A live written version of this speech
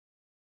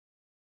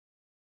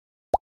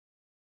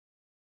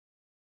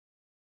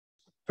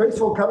Thanks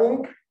for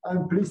coming.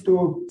 I'm pleased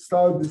to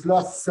start this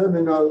last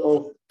seminar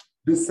of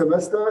this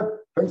semester.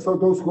 Thanks for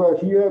those who are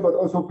here, but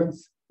also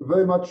thanks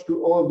very much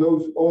to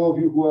all of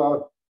you who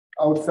are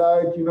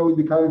outside. You know, in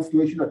the current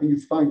situation, I think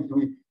it's fine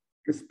to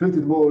split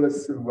it more or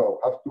less,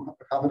 well,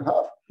 half and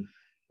half.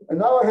 And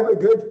now I have a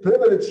great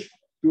privilege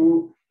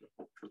to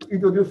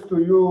introduce to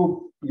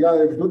you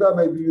Jarosław Duda.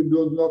 Maybe you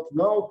do not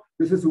know.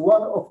 This is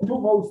one of two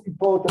most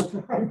important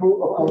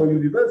people of our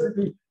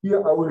university.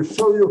 Here I will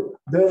show you.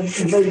 Then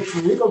you may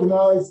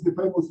recognize the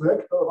famous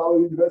rector of our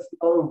university,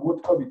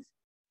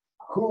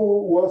 who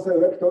was a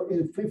rector in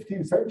the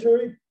 15th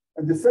century.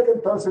 And the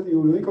second person you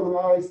will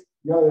recognize,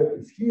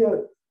 Jarek, is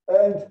here.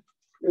 And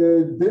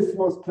this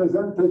was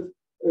presented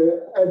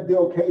at the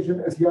occasion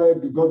as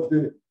Jarek got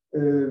the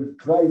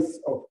prize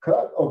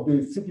of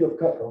the city of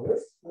Krakow.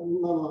 Yes?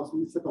 No,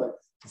 it's separate.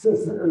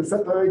 It's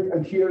separate,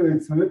 and here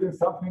it's written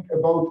something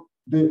about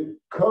the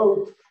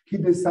code he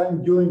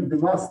designed during the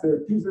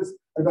master thesis,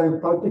 and I'm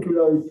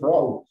particularly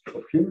proud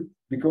of him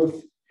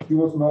because he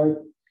was my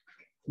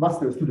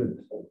master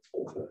student.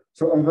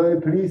 So I'm very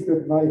pleased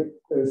that my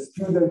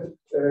student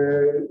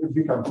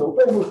became so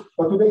famous.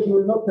 But today he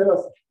will not tell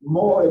us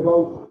more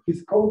about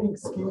his coding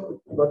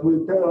skill, but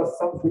will tell us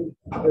something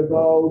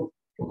about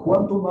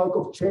quantum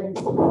Markov chains,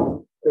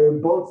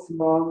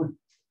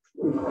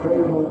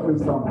 Boltzmann-Feynman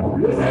ensemble.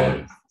 Yes?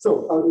 So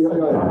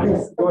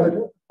please go ahead.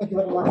 Thank you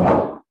very much.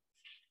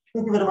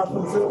 Thank you very much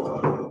for this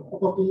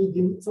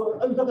opportunity. So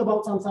I will talk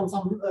about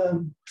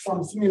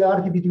some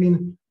similarity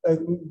between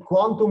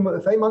quantum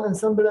Feynman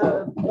ensemble,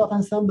 path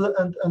ensemble,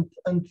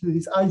 and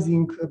this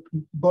Ising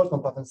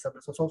Boltzmann path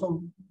ensemble.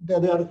 So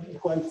they are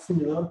quite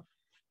similar.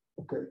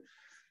 Okay.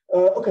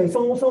 Okay. So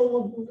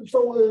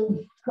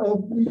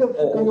we have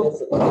kind of.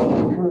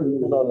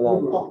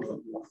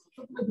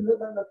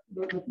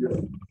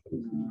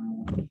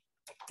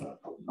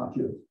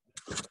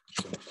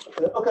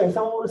 Okay,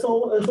 so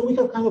we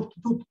have kind of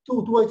two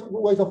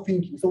ways of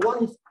thinking. So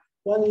one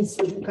is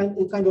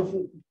kind of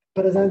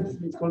present.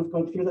 It's called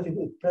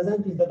philosophy.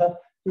 Present is that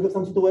we have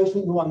some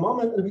situation in one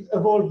moment, and we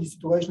evolve this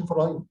situation for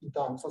all in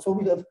time. So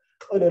we have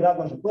a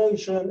Lagrange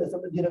equation,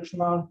 some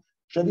directional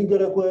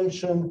Schrödinger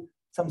equation,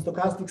 some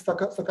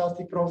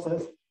stochastic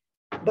process.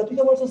 But we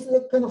have also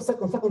a kind of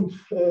second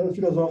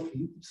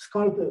philosophy. It's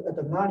called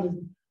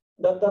eternalism.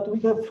 That we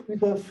have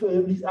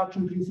this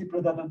action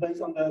principle that are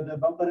based on the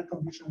boundary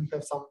condition. We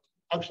have some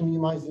action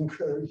minimizing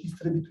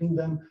history between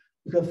them.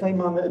 We have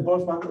Feynman,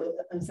 Boltzmann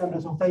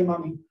ensemble, so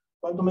Feynman,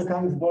 quantum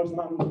mechanics,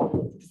 Boltzmann,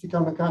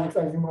 statistical mechanics,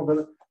 Ising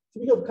model. So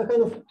we have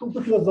kind of two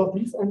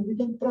philosophies, and we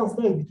can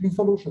translate between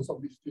solutions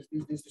of these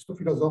two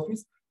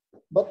philosophies.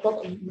 But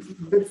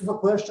there is a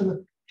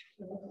question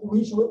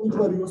which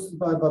were used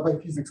by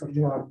physics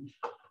originally.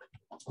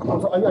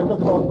 So I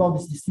talked about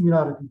this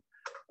similarity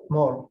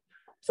more.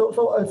 So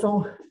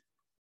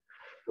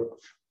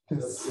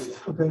this,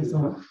 okay, so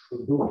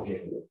No.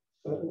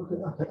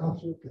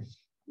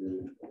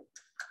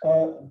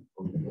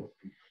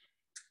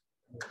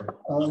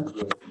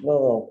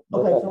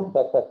 Okay, so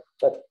No.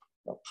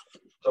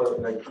 So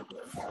like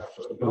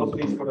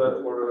velocities for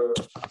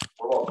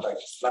what, like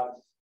flat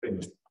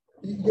things?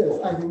 yes,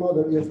 Ising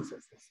model, yes.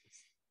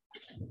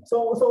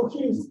 So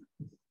here's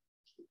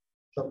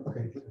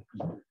okay.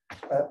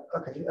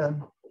 Okay.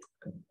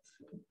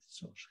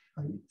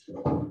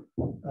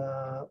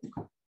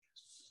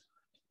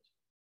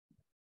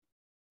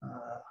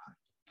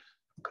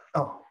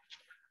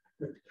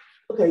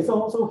 Okay,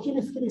 so here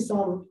is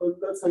some,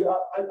 let's say,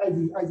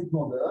 Ising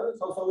model.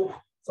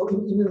 So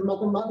in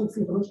mathematics,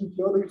 information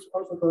theory is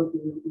also called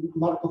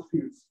Markov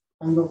fields,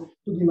 kind of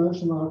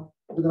two-dimensional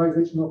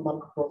generalization of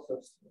Markov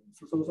process.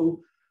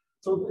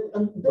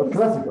 And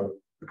Classical.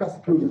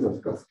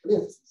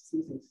 Yes.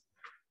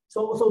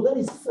 So there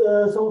is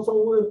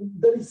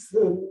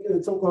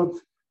so-called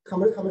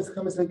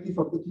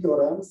Hammersley-Clifford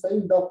theorem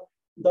saying that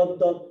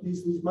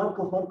these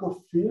Markov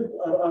fields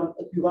are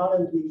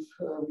equivalent with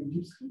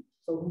Gibbs field.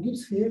 So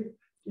Gibbs field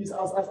is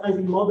as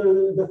Ising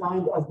model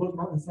defined as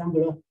Boltzmann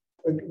ensemble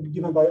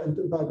given by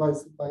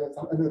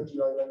some energy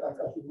like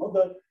Ising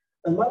model,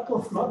 and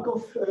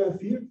Markov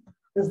field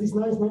has this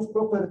nice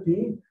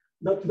property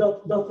that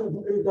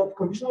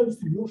conditional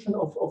distribution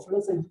of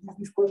let's say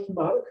this question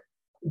mark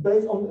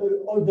based on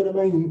all the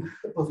remaining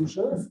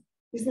positions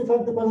is in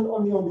fact dependent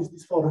only on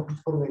these four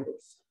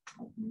neighbors.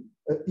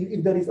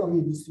 If there is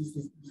only this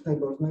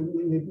neighbor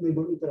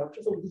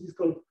interaction, so this is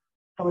called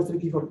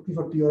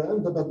Hammersley-Clifford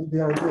theorem that they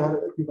are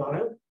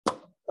equivalent.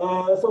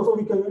 So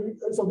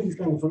this is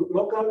kind of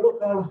local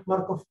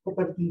Markov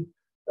property.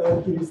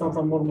 Here is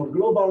some more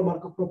global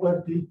Markov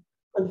property,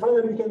 and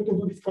finally we can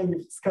do this kind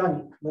of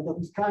scanning. That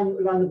is scanning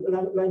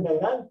line by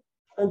line,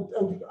 and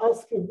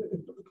ask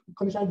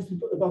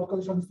about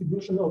conditional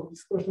distribution of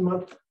this question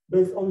mark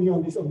based only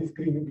on this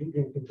green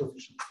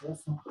position.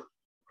 Yes.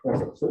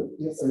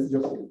 Yes.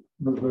 Just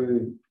not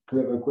very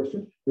clever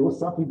question. There was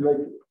something like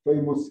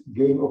famous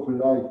game of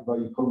life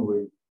by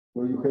Conway,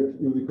 where you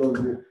recall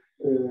the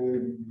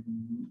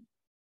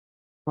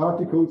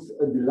particles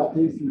at the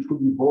lattice, which could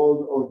be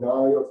ball or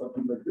die or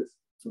something like this.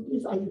 So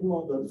this I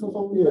model. So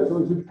yeah, so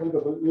it's kind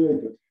of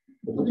related.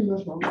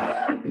 Multidimensional.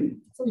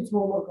 So it's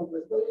more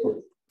complex. But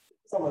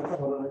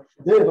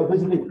yeah, but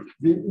basically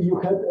you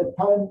had a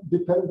time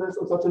dependence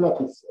on such a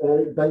lattice,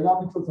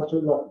 dynamics on such a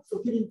lattice.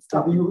 So here it's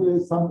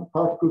some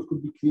particles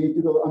could be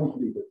created or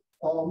annihilated.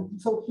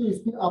 So here is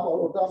spin up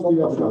or down.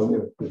 Spin up, down,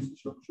 yeah.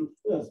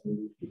 Yes,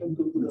 we can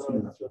do this.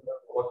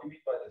 What do you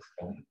mean by the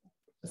scanning?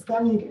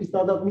 Scanning is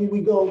that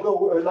we go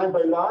line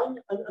by line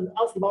and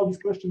ask about this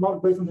question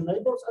mark based on the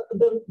neighbors and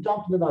then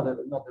jump to another.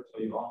 So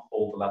you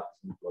unfold the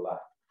lattice into a line.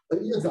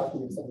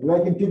 Exactly.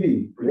 Like in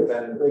TV.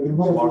 Yes? Like in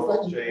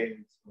Markov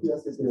chains.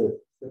 Yes.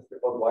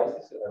 But why is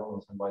this? I don't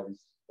understand why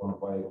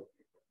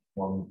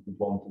one would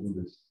want to do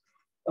this.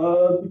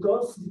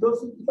 Because it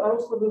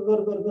allows for the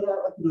very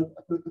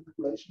accurate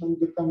calculation and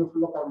the kind of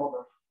local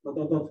model. That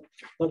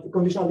the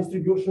conditional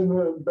distribution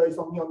based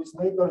on these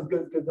neighbors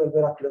get the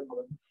very accurate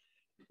model.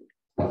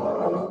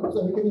 So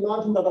we can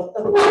imagine that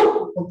every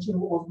condition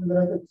was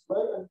generated this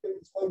way, and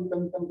this way we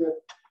can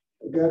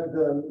get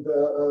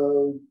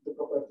the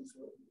properties.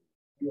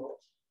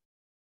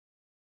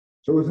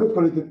 So it's not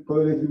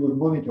correlated with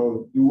monitor.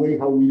 The way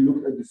how we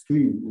look at the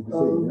screen is the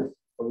same. Yes.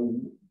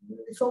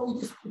 So it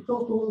is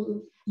close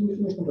to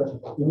image compression.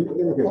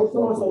 Okay.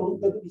 Also,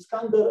 the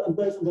scanner and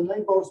based on the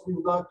neighbors, we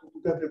would like to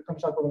get the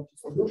conditional probability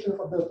solution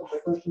for the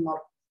question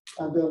mark,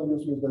 and then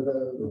use the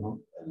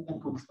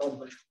encode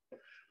this.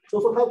 So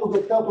how to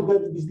get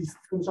this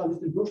conditional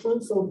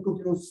distribution? So we could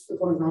use,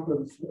 for example,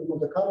 this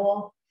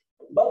Monte-Carlo,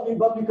 but we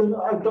can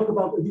talk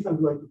about a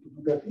different way to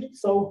get it.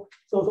 So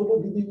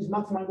what this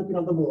Maximal Entropy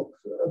Random Walk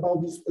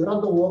about this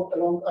random walk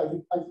along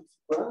Ising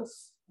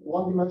sequence,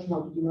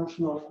 one-dimensional,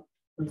 two-dimensional,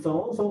 and so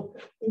on. So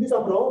in this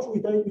approach, we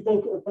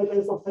take a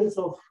phase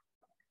of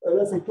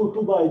let's say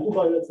 2 by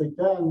let's say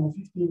 10,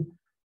 15,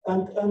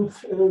 and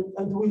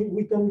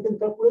we can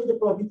calculate the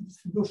probability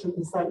distribution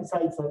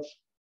inside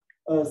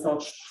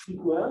such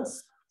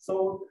sequence.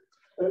 So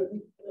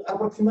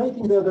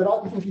approximating the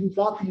relative infinite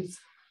lattice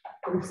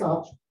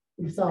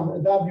with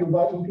some W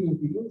by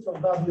infinity, so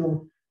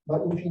W by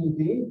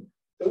infinity,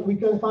 we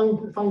can find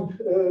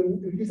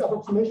with this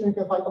approximation we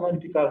can find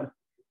analytical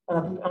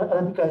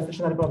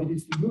stationary probability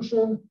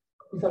distribution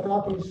with a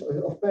lattice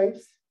of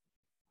phase.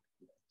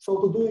 So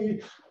to do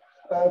it,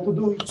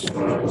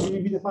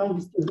 we define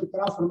this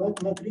transfer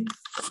matrix.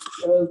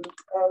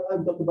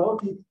 I've talked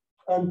about it.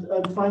 And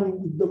finding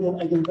the domain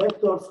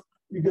eigenvectors,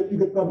 we get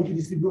probability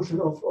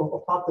distribution of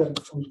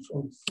patterns on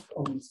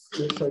this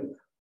shape.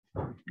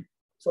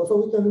 So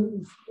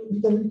we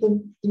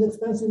can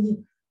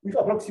inexpensively with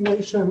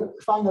approximation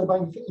finite by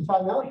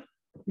infinite,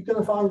 we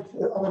can find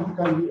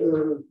analytically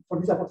for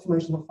this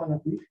approximation of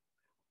finite width,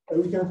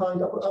 we can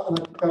find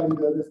analytically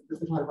the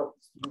stationary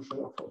distribution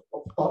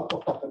of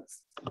patterns.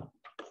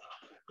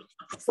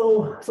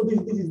 So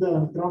this is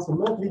the transfer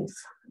matrix.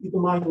 It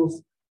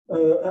minus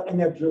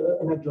energy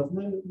of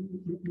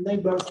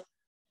neighbors.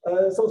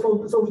 So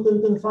we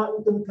can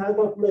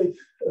calculate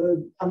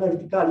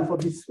analytically for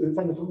this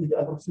finite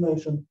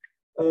approximation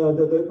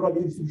the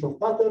probability distribution of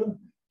pattern.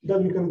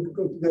 Then we can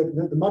get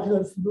the marginal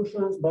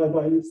distributions by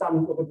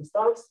summing over the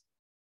stars,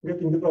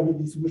 getting the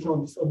probability distribution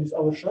on this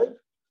our shape,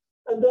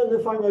 and then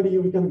finally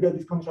we can get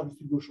this conditional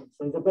distribution.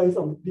 So based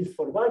on these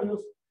 4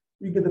 values,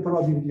 we get the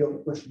probability of the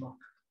question mark.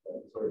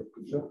 Sorry,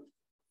 could you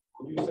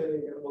say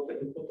about the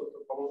input of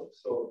the problem?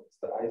 So it's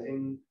the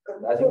Ising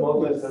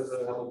model has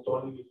a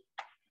Hamiltonian.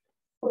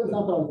 For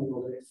example,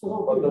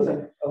 but does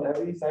it on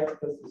every cycle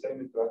has the same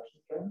interaction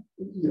trend?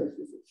 Yes.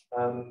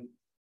 And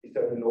is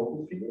there a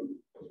local field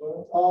as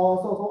well?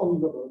 So only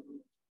local.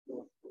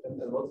 And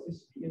what's this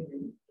V and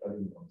U? I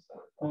didn't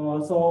understand.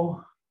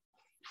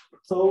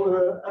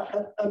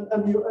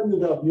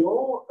 MUW.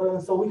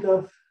 So we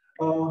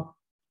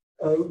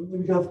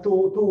have two.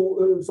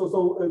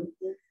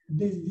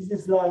 This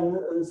is line.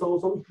 So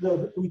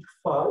with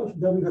 5.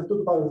 Then we have 2 to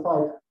the power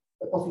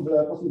 5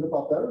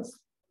 possible patterns.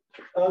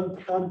 And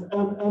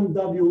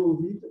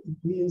MW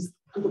means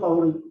 2 to the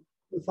power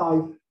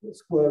 5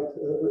 squared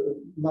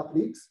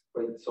matrix.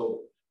 Wait, so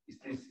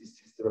is this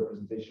the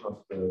representation of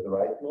the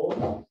right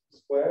mode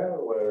square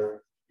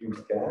where you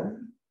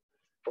scan?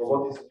 Or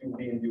what is U, V,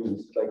 and U?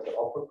 Is it like the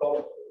upper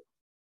column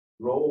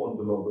row on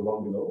the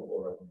one below?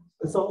 Or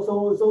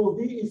so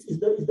V is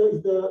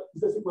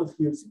the sequence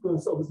here.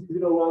 Sequence of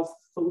 0, 1.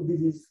 So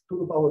this is 2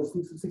 to the power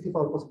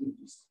 64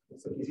 possibilities.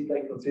 So is it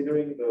like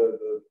considering the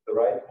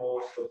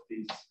rightmost of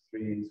these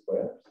 3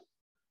 squares?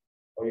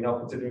 Or you're not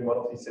considering one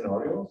of these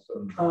scenarios?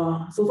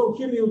 So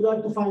here we would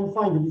like to find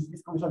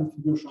these conditional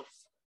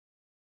distributions.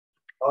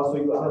 Also,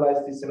 you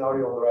analyze this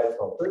scenario on the right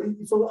top.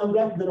 So I'm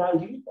going to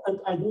derive it, and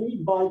I do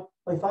it by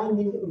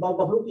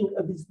looking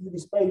at this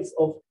space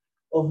of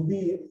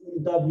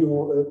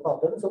VW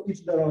patterns. So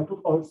each there are 2 to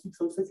the power 6,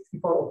 so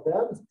 64 of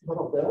them. Why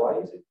are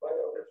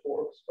there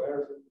 4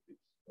 squares?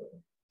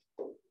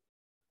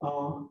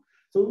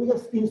 So we have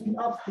spin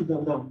up, spin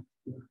down.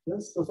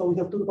 Yes. So we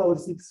have 2 to the power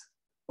 6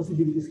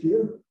 possibilities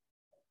here.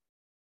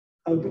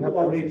 And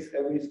every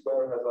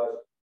square has like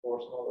 4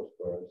 proportional or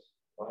squares?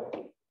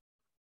 Right?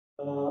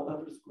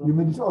 You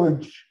mean it's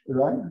orange,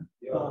 right?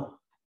 Yeah.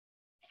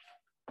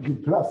 The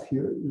plus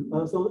here.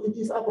 So it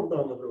is up or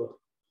down everywhere.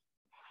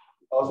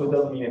 Also, it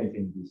doesn't mean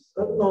anything. This.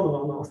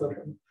 No. Sorry.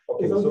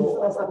 Okay, so so this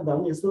is up and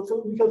down. Yes.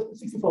 So we have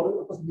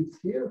 64 possibilities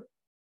here.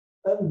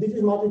 And this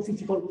is matrix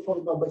 64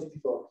 by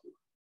 64.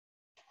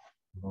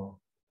 no.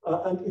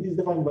 And it is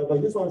defined by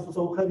this one.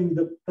 So having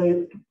the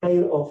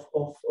pair of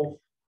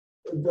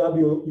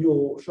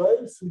W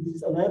shapes, this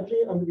is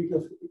energy, and we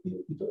have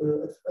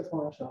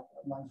exponential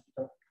minus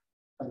theta.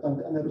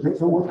 Okay,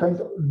 so what kind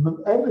of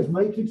M is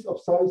matrix of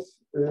size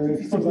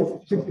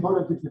 64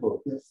 and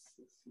 64? Yes.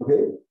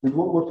 Okay, and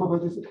what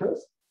properties it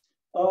has?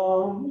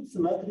 It's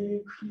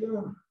symmetric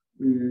here.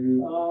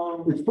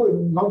 It's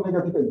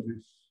non-negative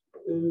entries.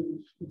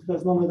 It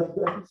has no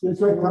negative entries.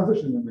 It's like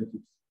transition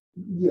matrix.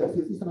 Yes,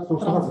 it's a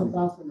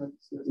transfer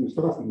matrix.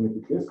 Stochastic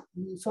matrix, yes.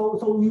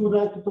 So we would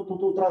like to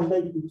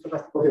translate it into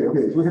stochastic.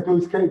 Okay. So we have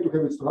to scale to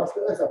have it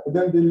stochastic. Exactly. And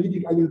then the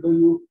leading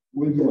eigenvalue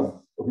will be one.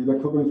 Okay,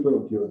 like for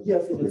square here.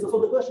 Yes. Okay. So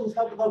the question is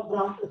how to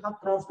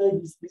translate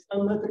this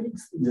M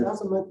matrix, this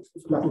transfer matrix to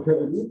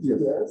stochastic.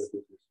 Yes.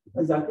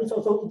 Exactly. So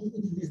it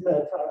is this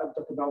math I'm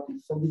talking about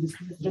it. So this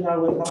is general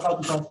way how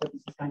to translate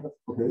this kind of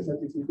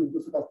matrix into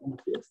stochastic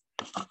matrix.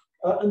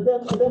 And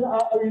then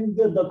I will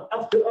get that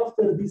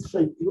after this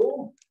shape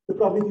U, the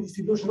probability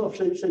distribution of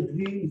shape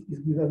V is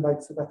given by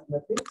the stochastic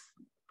matrix.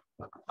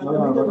 But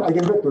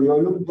eigenvector, you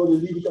are looking for the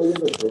leading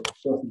eigenvector of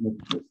stochastic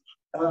matrix.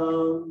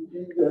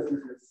 Yes.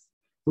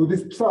 So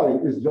this psi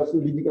is just a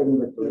leading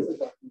eigenvector. Yes,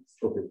 exactly.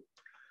 Okay.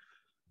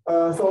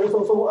 So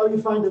I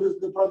will find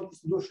the probability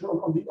distribution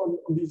on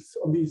this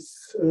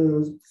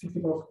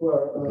 64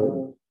 square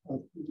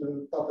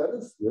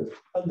patterns, yes.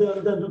 And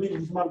then do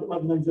this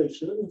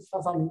marginalization, it's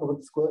something over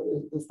the square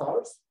the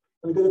stars,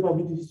 and get the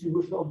probability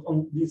distribution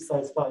on this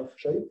size 5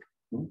 shape,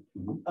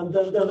 and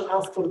then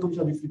ask for the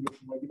conditional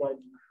distribution by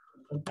dividing.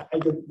 And I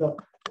get that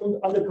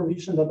under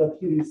condition that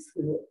here is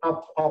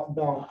up,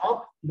 down,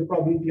 up. The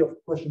probability of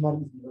question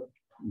mark is given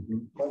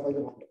by the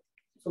model.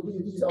 So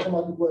this is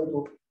automatic way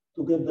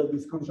to get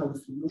these conditional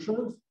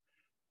distributions,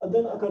 and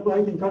then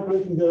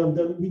calculating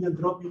the mean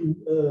entropy.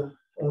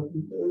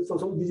 So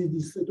this is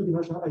this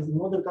two-dimensional Ising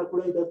model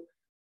calculated.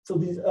 So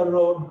this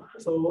error,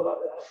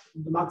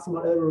 the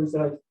maximal error is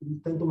like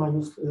 10 to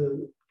minus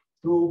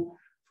 2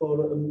 for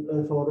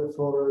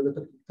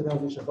the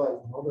transition of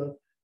Ising model,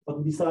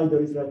 but beside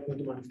there is like 10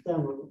 to minus 10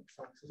 or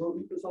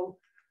something.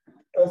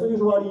 So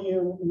usually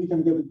we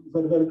can get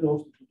very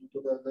close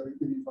to the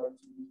repeating values.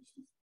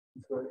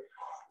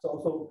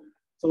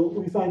 So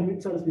we find the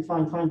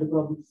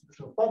probability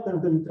distribution of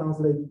pattern, then we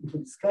translate it into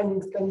the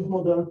scanning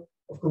model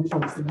of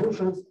conditional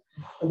distributions,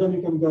 and then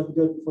you can get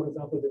for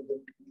example, the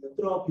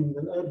entropy,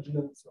 the energy,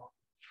 and so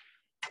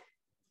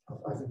on of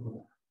Ising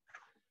model.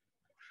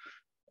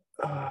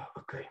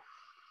 Okay.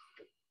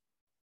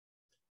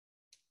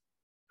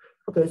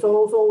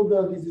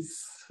 So this is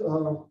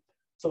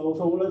so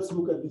let's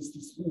look at this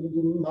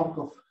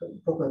Markov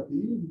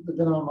property, the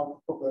general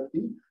Markov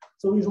property.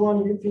 So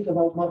usually we think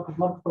about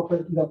Markov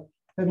property that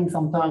having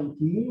some time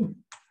t,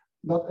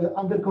 that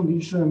under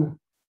condition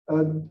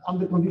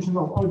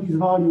of all these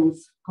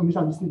values,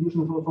 conditional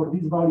distribution for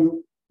this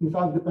value, in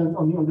fact, depends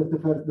only on the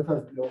first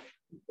block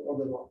of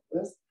the one.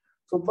 Yes.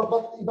 So,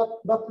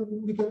 but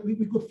we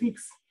could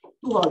fix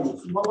two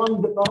values, one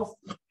in the past,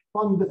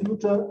 one in the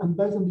future, and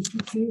based on this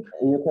fixing,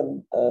 you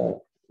can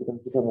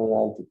put on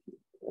analytically,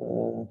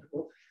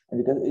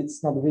 because it's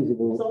not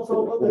visible.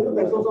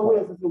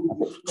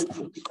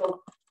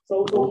 So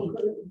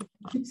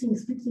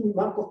fixing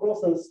Markov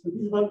process to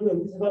this value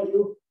and this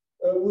value.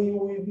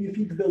 We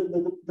fix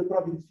the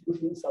probability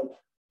distribution inside.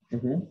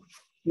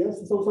 Yes,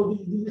 so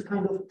this is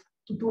kind of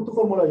two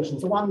formulations.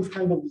 So one is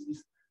kind of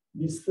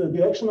this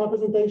directional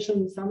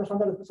representation, standard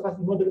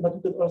stochastic model, but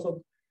you can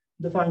also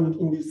define it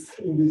in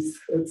this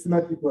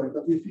symmetric way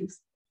that we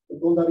fix the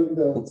boundary in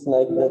the. It's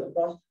like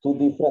two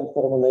different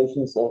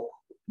formulations of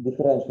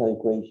differential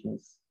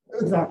equations.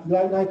 Exactly,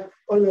 like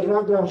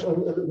Euler-Lagrange and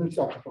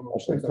reflection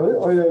formulation. Sorry,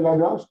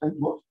 Euler-Lagrange and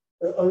what?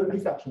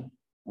 Reflection.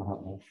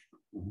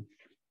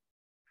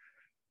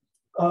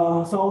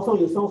 So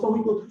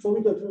we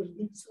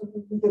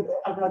could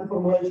add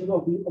formulation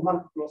of the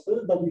Markov process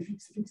that we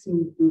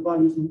fixing the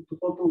values in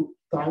two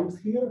times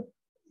here.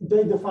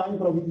 They define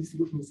probability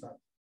distribution inside.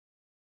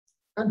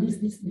 And this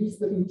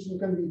definition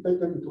can be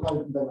taken into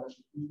higher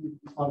dimension.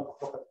 This Markov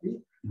property.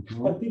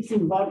 By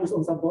fixing values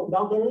on some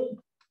boundary,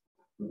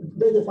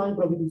 they define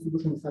probability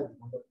distribution inside the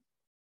boundary.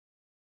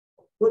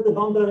 Where the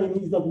boundary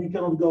means that we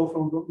cannot go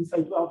from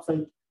inside to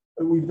outside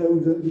with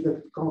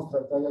the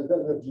construct, like the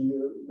energy,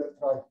 left,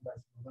 right,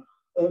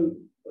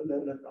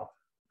 left, up.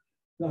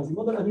 Ising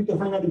model, and you can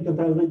finally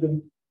translate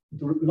them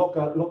to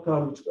local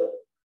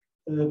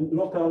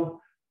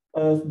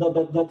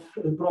that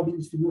probability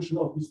distribution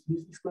of this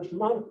question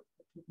mark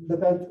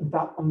depends in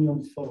fact only on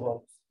these four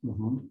values.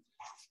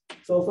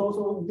 So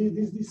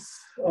this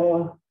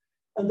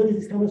and there is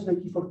this kind of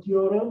like for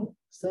theorem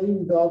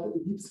saying that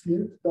Gibbs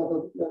field that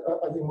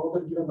as a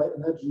model given by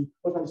energy,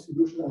 Boltzmann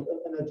distribution and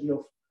energy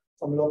of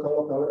some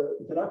local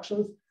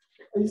interactions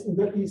is in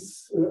that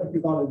case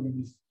equivalent with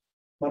this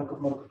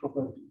Markov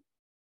property.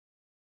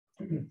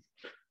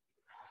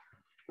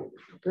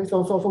 Okay, so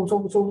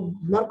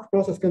Markov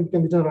process can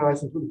be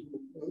generalized into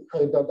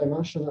higher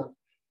dimension.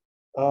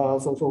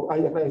 So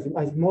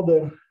Ising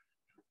model,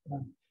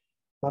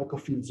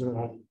 Markov fields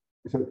generally.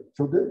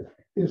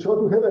 In short,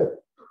 we have a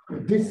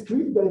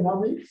discrete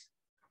dynamics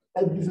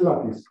at this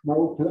lattice.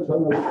 Now, let's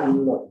analyze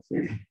the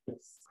lattice.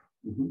 Yes.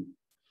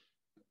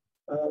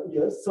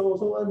 Yes. So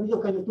we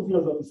have kind of two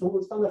philosophies.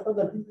 So standard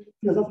philosophy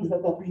is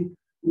that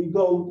we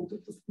go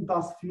to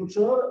past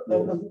future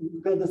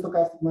and get the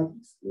stochastic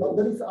matrix. But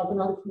there is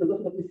another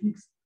philosophy that we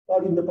fix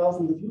all in the past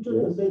and the future,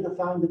 and they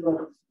define the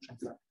property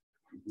distribution.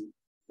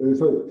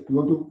 Sorry, you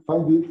want to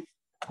find the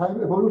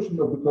time evolution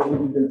of the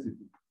probability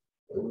density.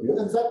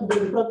 Exactly,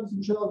 the property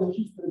distribution of the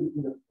history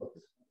between the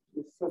properties.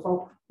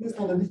 So this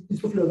kind of these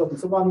two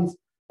philosophies. So one is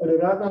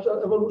Lagrange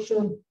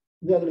evolution,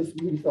 the other is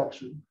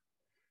refraction.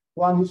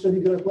 One is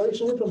Schrödinger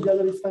equation, and the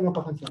other is time of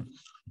potential.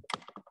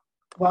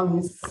 One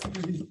is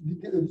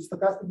the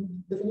stochastic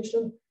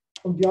definition,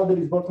 and the other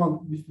is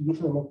Boltzmann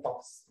distribution among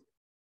paths.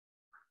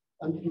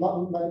 And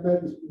my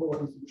bad is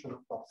Boltzmann distribution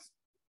of paths.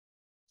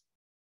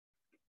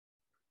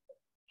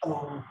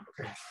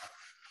 Okay.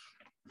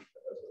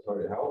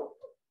 Sorry, how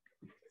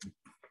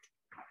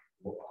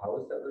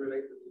is that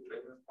related to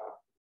Feynman's path?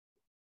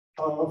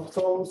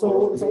 So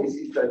is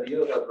the idea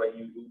that when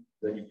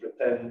you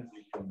pretend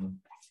you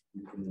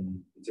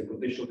can it's a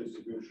conditional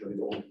distribution, it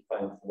only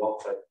finds one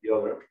side to the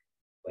other,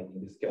 like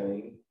in the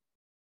scanning,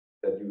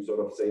 that you sort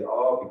of say,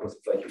 oh, because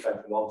it's like you find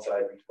from one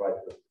side, you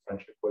write the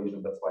differential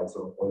equation, that's why it's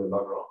sort of Euler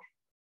Lagrange.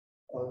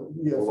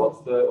 Yes. So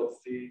what's the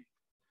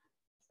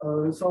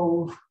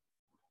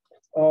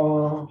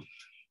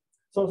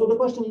So the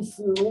question is,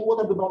 what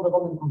are the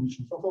boundary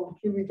conditions? So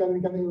here we can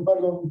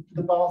vary to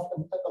the past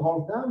and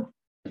evolve them.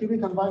 Here we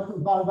can vary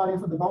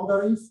for the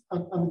boundaries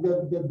and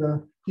get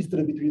the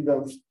history between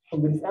them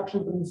from the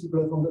diffraction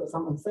principle, from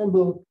some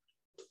ensemble,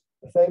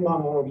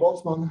 Feynman or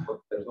Boltzmann. But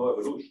there's no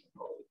evolution,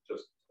 no? It's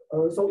just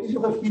so if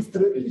you have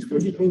history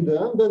between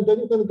them, then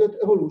you can get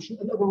evolution,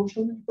 and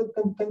evolution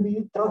can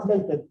be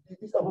translated.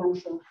 This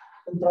evolution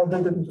can be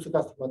translated into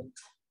stochastic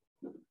matrix.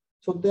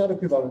 So they are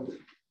equivalent.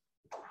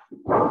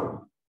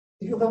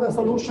 If you have a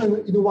solution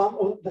in one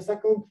or the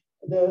second,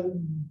 the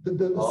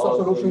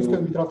solutions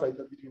can be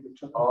translated between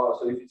each other.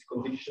 So if it's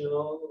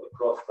conditional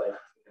across like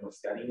in a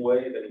scanning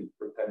way, then you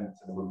pretend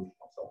it's an evolution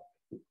of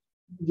something.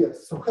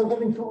 Yes. So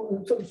having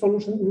two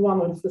solutions in one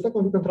or the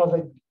second, you can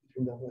translate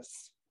between them.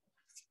 Yes.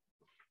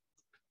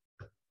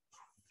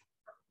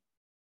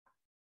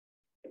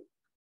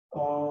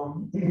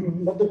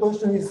 But the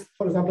question is,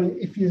 for example,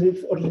 if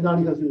physics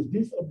originally has used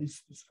this or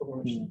this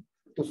formulation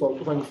to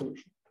find a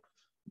solution.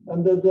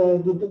 And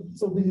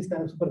so this is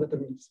kind of super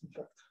deterministic, in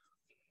fact.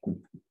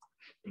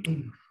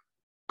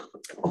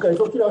 Okay,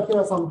 so here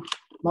are some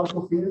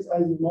Markov fields,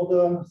 Ising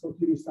model. So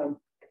here is some,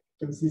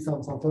 you can see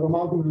some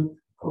ferromagnet.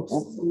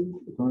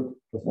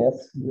 Yes,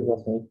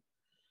 that's me.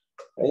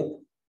 Right?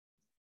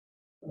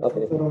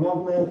 Okay.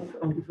 Ferromagnet,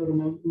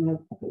 antiferromagnet.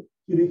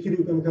 Here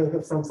you can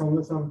have some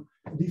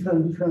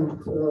different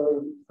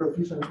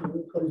coefficients,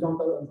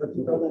 horizontal and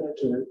vertical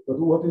direction. But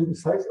what is the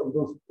size of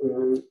those? I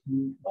don't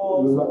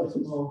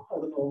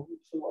know.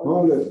 More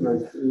or less,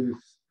 like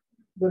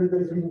there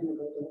is really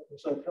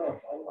check.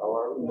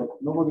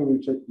 nobody will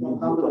check.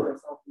 100 or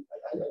something.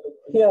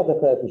 Here are the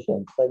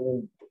coefficients. I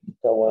mean,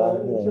 the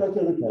one.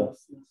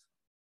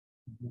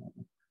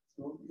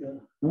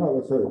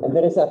 No, sorry. And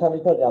there is a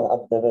Hamiltonian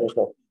at the very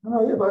top.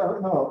 No, yeah,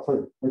 but no,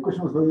 sorry. My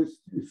question was very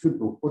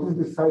simple. What is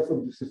the size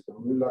of the system?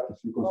 The lattice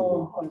you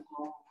consider?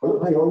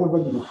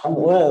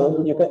 Well,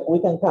 we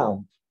can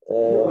count. 3,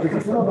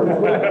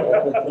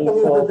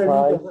 4,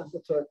 5.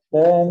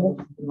 Then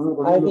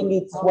I think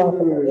it's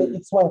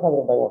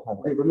 100 by 100.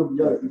 Okay, but look,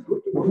 yeah, it's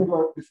good to know you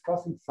are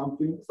discussing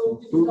something. So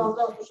this is to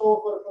show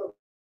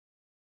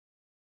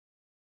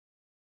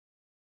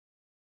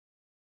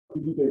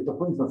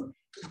for instance,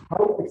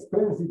 how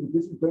expensive it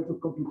is in terms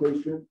of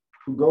computation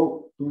to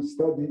go to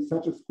study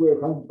such a square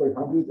 100 by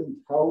 100, and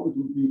how it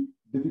would be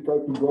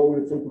difficult to go,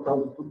 let's say, to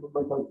 1,000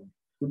 by 1,000.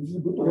 So this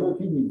is good to have a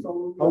feeling.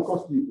 So how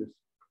costly it is.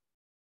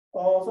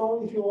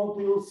 So if you want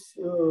to use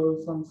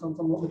some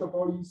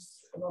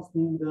metabolis,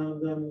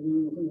 then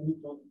you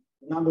need a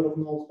number of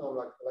nodes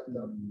like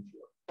that.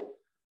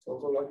 So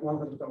like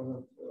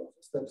 100,000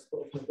 steps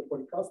for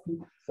metabolic casting.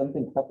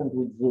 Something happened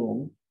with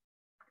Zoom.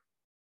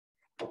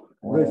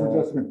 There is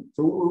adjustment.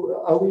 So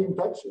are we in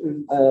touch?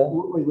 Can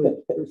you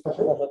check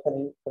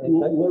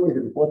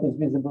what is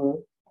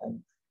visible?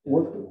 And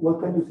what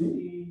can you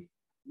see?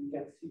 You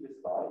can see the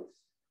slides.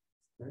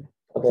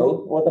 Okay. So,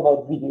 what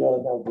about video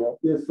and audio?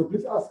 Yes. So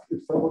please ask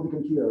if somebody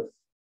can hear us.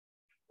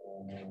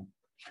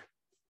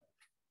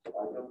 I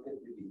don't get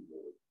the video.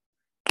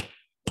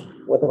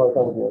 What about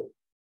audio?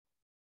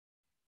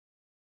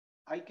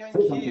 I can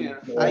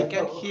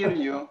hear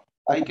you.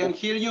 I can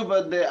hear you,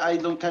 but I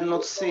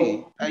cannot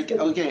see.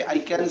 Okay, I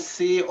can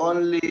see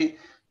only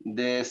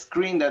the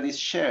screen that is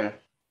shared.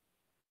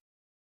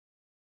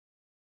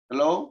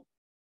 Hello?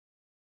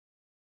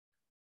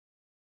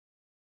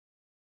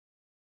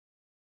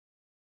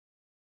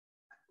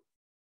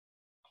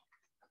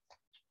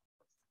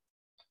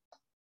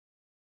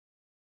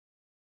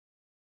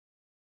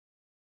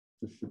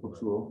 Coś się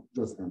popsuło.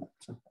 Justin.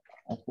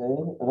 Okay,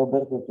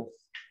 Roberto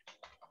just.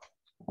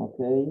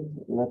 Okay,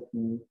 let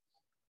me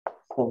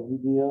stop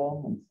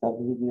video and start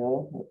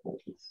video.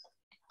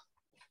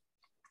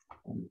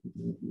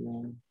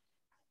 Video.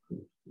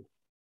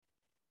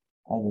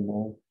 I don't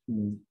know.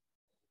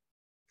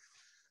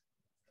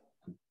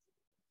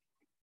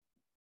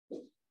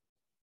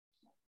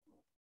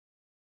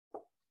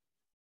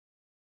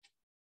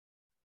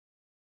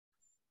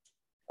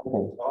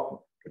 Okay.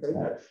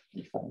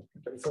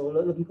 Okay, so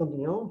let me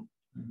continue.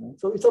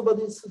 So it's about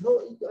this.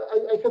 So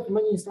I have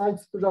many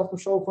slides to just to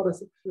show for a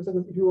few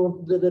seconds. If you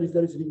want, there is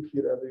link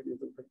here.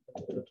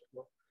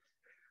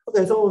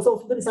 Okay, so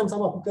there is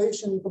some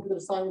application in computer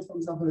science, for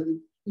example,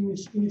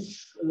 image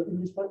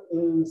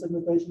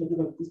segmentation. You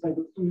have this kind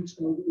of image,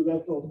 and you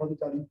have to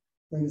automatically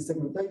do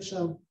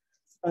segmentation.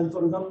 And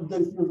for example,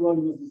 there is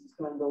usually this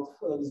kind of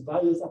this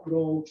bias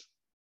approach.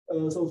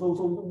 So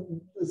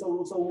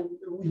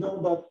we know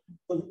that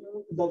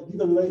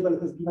given label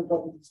has given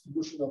proper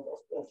distribution of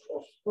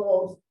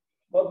scores,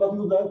 but we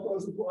would like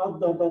also to add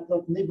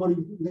that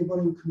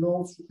neighboring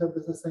nodes should have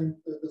the same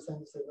labels.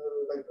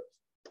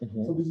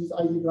 So this is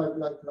Ising-like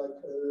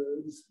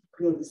this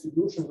clear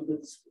distribution with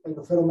this kind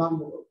of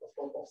ferromagnet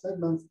of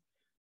segments,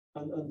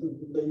 and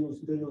they use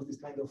this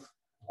kind of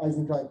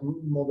Ising-like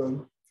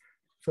model,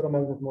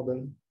 ferromagnet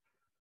model.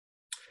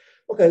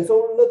 Okay,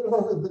 so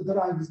let's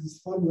derive this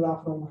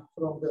formula from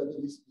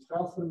this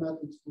transfer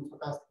matrix to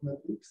stochastic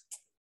matrix.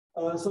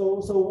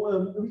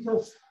 We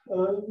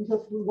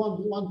have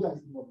one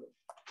Ising model.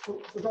 So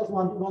that's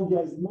one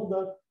Ising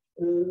model.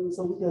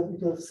 So we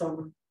have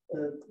some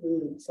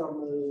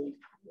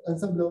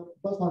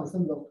Boltzmann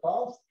ensemble of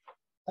paths,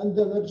 and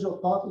the energy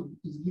of path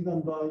is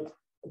given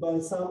by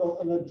sum of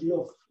energy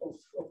of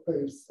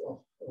pairs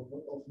of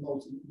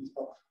nodes in this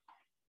path.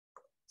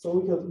 So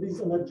we have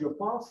this energy of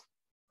path.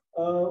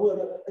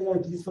 Where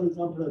AIG is, for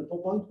example, a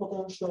point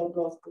potential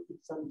plus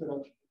some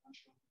interaction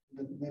potential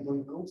in the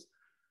neighboring nodes.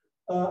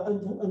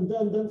 And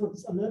then for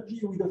this energy,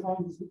 we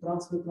define this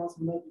transfer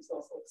matrix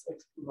as X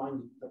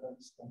binding, that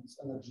is this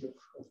energy of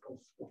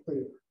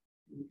pair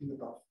in the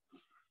path.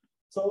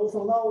 So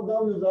now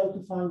we would like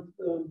to find,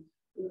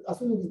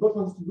 assuming this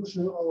Boltzmann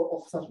distribution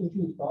of such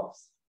infinite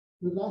paths,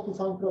 we would like to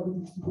find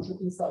probability distribution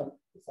inside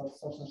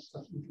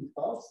such infinite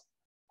paths,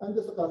 and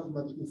the stochastic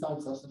matrix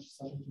inside such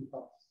infinite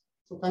paths.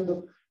 So kind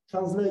of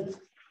translate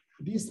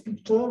this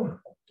picture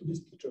to this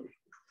picture.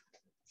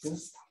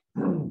 Yes.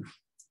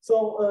 So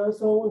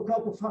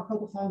how to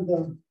find the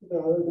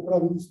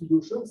probability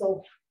distribution?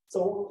 So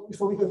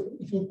we have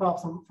infinite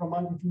paths from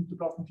infinity to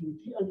plus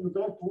infinity, and we would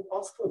like to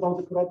ask about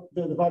the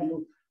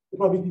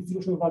probability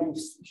distribution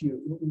values here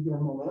in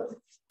given moment.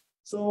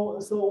 So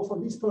for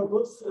this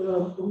purpose,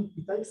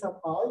 we take some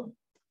I,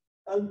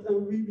 and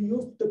we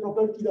use the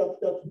property that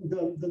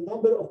the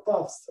number of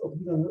paths of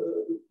given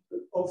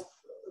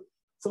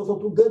So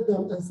to get the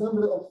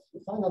ensemble of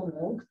finite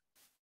length,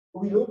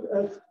 we look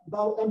at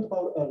about n to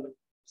power L.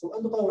 So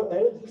n to power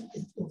L,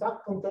 in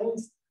fact,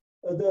 contains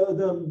the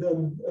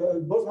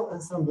Boltzmann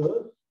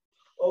ensemble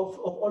of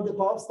all the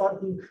paths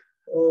starting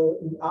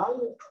in I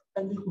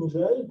and in J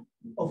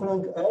of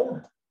rank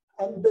L,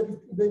 and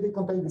they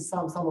contain the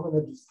sum of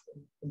energies.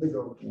 They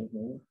go.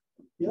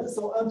 Yeah,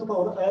 so n to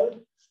power L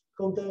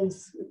contains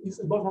is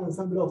a Boltzmann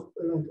ensemble of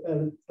rank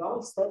L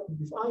paths starting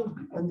with I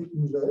and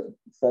in J.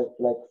 So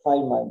like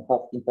Feynman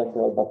path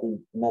integral, but in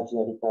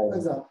imaginary time.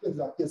 Exactly.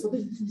 Yeah. So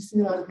this is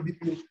similarity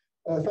between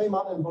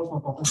Feynman and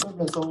Boltzmann path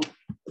ensemble. So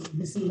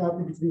this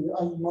similarity between the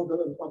Ising model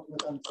and quantum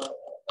mechanics I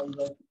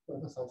like to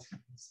emphasize.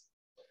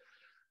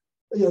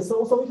 Yeah. So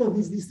we have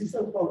this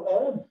n to power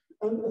L,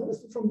 and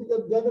from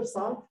the other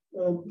side,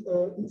 the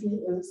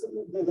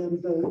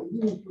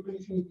limit to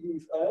infinity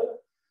with L.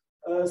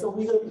 So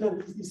we have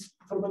this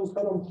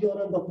Fermat-Heron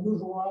theorem that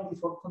usually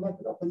for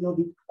connected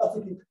aperiodic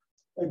acyclic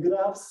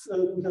graphs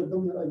we have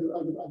dominant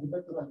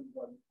eigenvector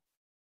eigenvalue.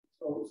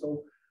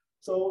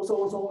 So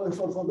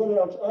for very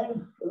large n,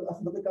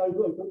 asymptotically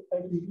to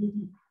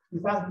infinity, in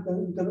fact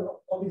we can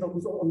only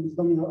focus on this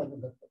dominant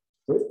eigenvector.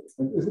 Right?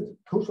 And is it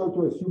crucial to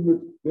assume that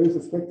there is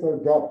a spectral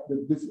gap,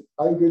 that this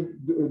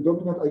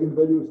dominant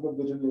eigenvalue is not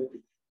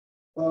degenerated?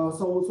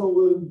 So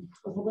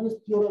Bennett's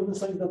theorem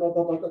says that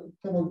it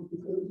cannot.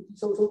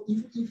 So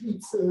if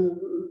it's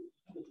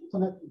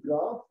connected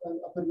graph and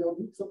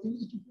aperiodic, so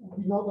if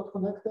we are not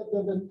connected,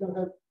 then we can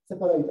have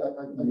separate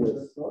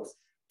eigenvectors.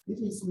 If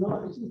it's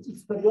not, if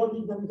it's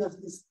periodic, then we have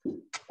this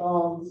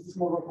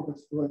more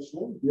complex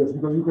situation. Yes,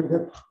 because you can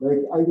have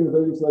like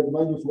eigenvalues like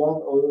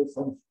 -1 or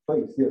some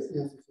phase. Yes.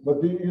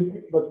 But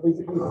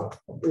basically,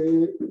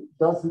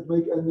 does it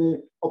make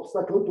any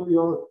obstacle to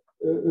your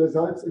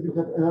results if you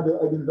have another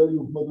eigenvalue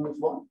of modulus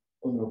 1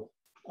 or no?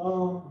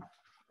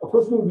 Of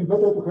course, it would be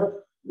better to have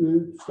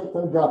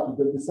spectral gap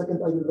because the second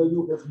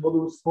eigenvalue has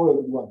modulus smaller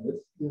than 1.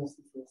 Yes.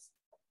 Yes.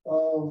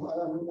 I'm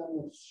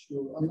not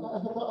sure. I mean, I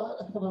have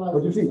an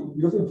But you see,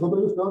 because in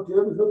Frobenius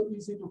theorem, it's not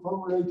easy to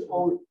formulate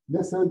all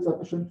necessary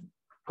sufficient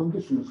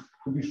conditions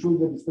to be sure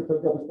that the spectral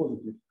gap is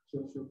positive.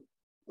 Sure.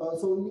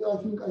 So I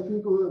think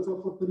so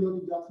for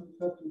periodic graphs we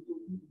have to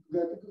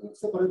get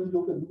separately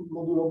look at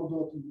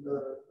modulo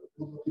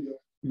period.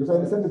 Because I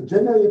understand that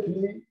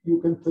generally you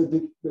can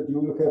predict that you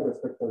will have a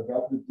spectral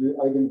gap, that the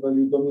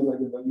eigenvalue, dominant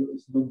eigenvalue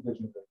is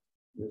non-degenerate.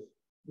 Yes.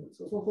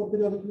 So for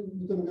periodic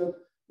you can get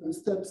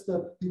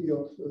step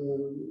period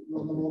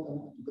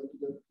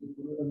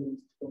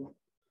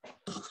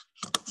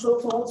So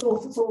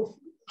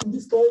in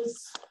this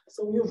case,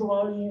 so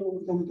usually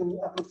we can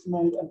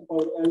approximate n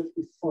power L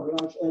is for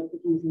large L to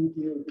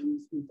infinity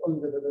with only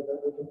the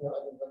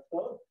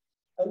eigenvector.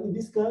 And in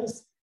this case,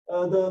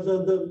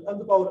 the n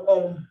power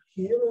L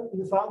here,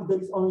 in fact,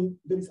 there is only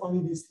this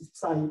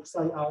psi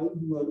I,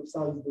 where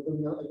psi is the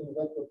dominant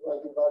eigenvector to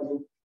eigenvalue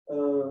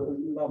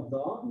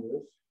lambda.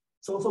 Yes.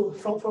 So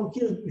from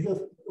here we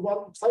have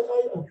one psi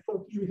I, and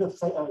from here we have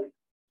psi I.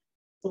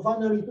 So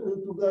finally,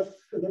 to get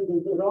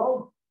the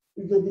row,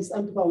 we get this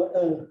n power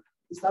L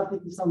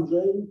starting with some j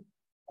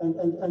and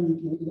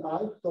ending in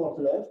I toward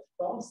left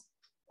pass,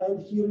 and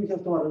here we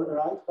have toward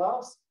right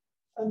pass,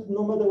 and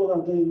no matter what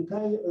are j and k,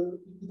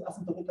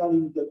 asymptotically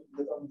we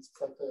get on this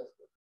side.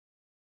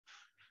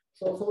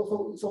 So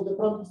the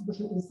problem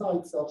distribution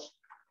inside such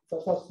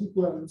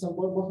sequence, some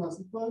Boltzmann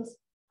sequence,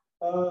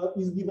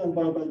 is given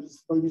by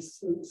this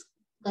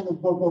kind of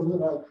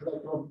border-like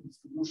problem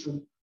distribution.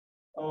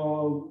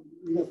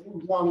 We have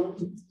one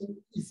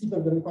is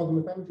even the quantum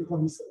mechanical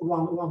one is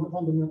one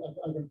dominant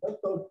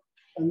eigenvector,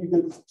 and we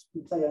get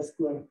psi I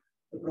square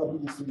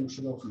probability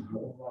distribution of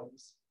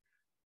values.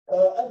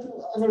 And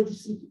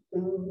analytically,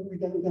 we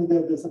can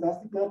get the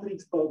stochastic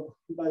matrix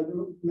by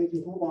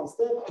making one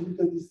step, and we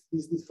get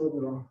this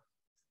formula.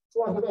 So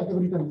I have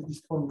written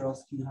these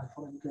formulas here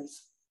for any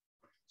case.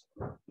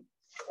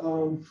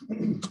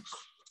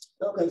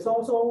 Okay, so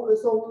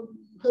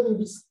having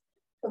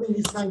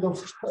this kind of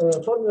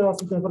formulas,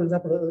 we can, for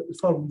example,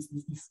 solve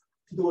this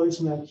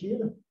situation like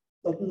here.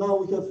 But now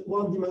we have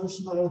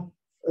one-dimensional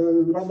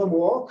random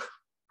walk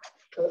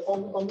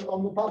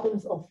on the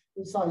patterns of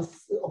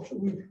size of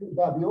with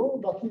W,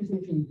 but here is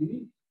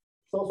infinity.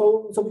 So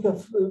we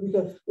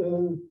have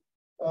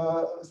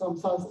some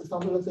size,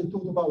 let's say 2 to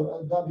the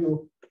power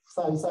W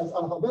size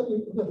alphabet. We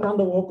have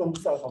random walk on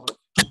this alphabet.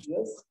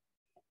 Yes.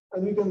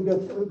 And we can get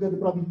the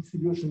probability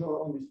distribution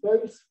on this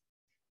space,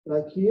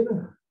 like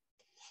here.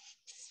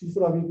 This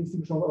probability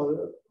distribution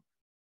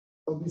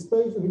of this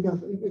space. And we can,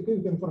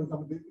 for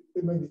example,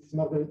 make this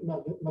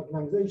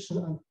marginalization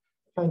and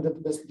find the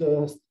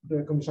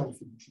conditional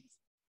distributions.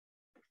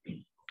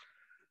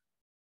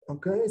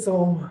 Okay,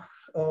 so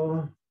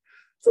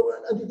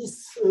and it is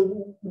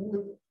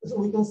so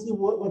we can see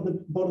what the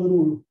border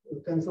rule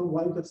cancel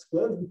y cut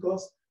squared,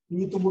 because we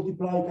need to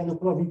multiply kind of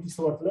probabilities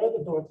toward left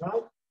and toward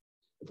right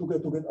to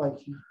get I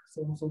here. So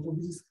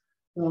this is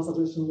a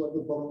suggestion where the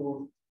border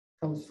rule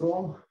comes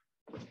from.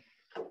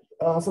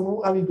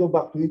 So I will go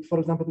back to it, for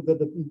example, to get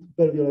the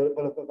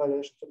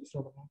variation for this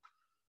random walk.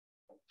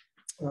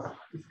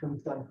 This kind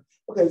of time.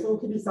 Okay, so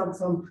here is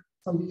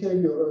some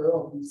behavior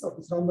of this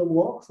random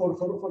walk for a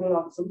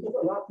lattice. So we have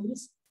a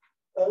lattice.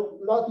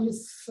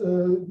 Lattice,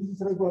 this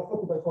is regular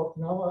 40 by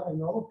 40 now, I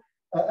know,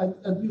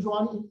 and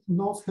usually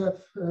nodes have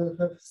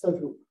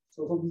self-loop.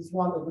 So this is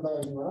one of the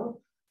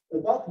diagonal,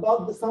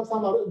 but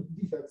some are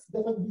defects.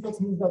 Defects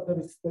means that there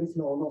is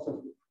no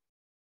self-loop.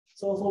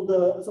 So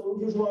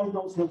usually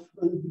nodes have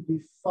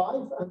degree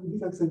 5 and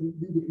defects have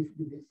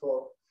degree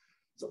 4.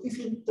 So if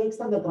you take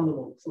standard random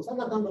walk, so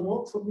standard random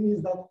walk for me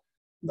is that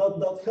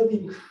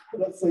having,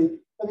 let's say,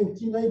 having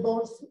 3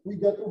 neighbors, we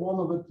get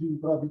 1/3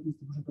 probability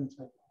distribution per each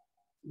neighbor.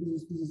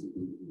 This is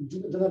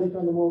generic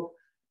random walk,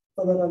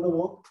 standard random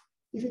walk.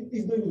 If it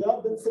is doing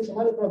that, then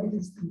stationary probability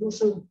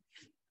distribution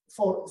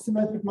for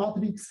symmetric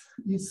matrix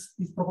is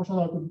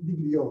proportional to the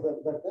degree of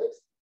that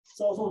vertex.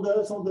 So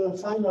the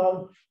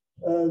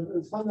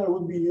final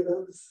would be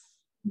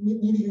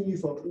nearly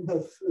uniform. We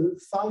have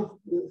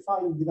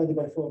 5 divided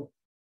by 4.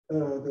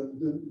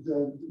 The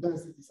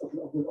densities of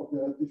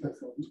the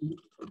defects of the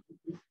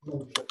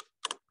defect.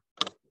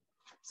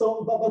 So,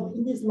 but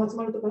in this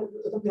maximal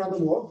entropy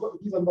random walk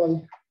given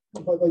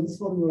by these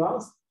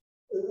formulas,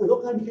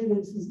 local behavior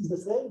is the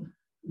same,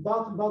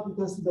 but we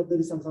can see that there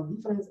is some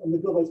difference, and the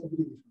global is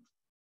completely different.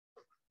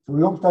 So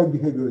long-time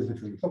behavior is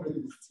different.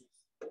 Completely different.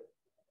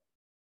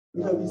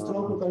 We have this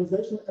strong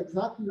localization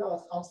exactly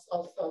as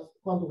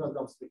quantum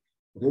random stick.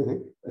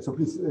 Okay. So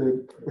please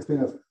explain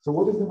us. So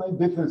what is the main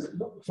difference?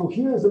 So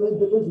here is the main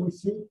difference. We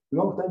see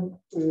long-time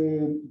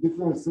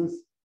differences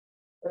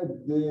at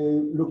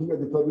looking at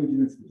the probability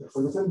density.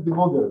 For example, the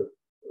model.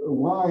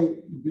 Why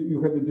do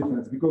you have the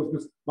difference? Because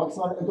this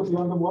maximal entropy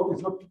random walk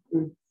is not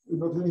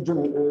really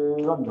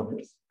random.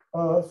 Yes?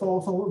 So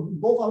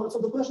both are. So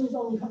the question is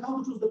only how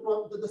to choose the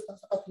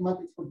stochastic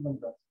matrix for given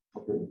that.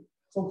 Okay.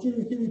 So here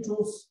we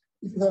choose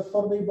if you have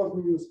 4 neighbors,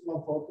 we use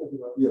 1/4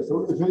 everywhere. Yes,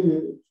 so the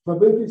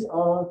probabilities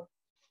are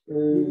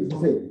the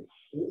same.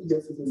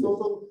 Yes, it is. So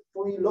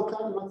we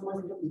locally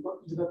maximize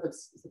each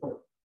vertex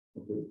separate.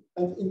 Okay.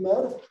 And in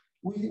MERV,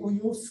 we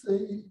use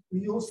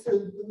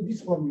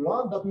this formula.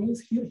 That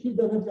means here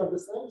the energies are the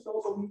same. So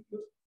we use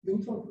the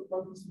uniform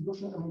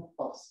distribution among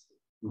paths.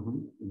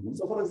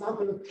 So, for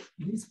example,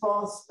 this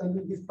path and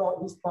this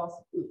path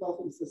is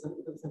the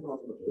same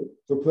problem.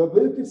 So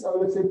probabilities are,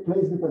 let's say,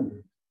 place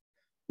dependent,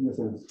 in a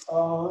sense.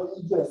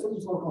 Yes, so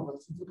it's more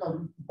complex. It's kind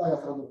of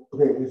bias random.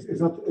 Okay,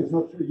 it's not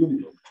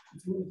uniform.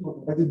 It's uniform.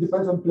 But it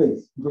depends on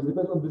place, because it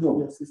depends on the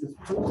node. Yes, yes, yes.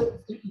 So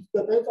it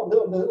depends on the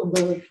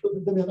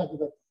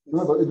mechanical. No,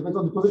 but it depends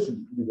on the position.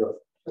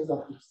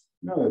 Exactly.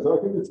 No, so I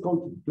think it's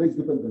called place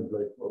dependent.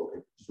 Like, oh,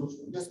 okay.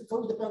 Yes, so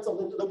it depends on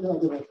the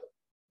mechanical.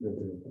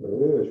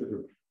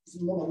 Sure.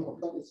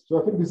 So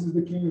I think this is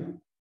the key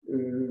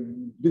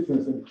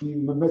difference and key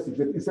message,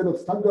 that instead of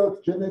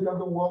standard generic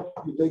random walk,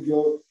 you take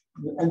your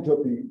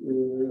entropy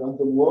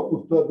random walk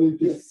with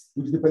probabilities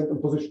which depend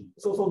on position.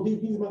 So this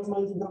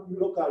maximizing entropy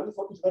locally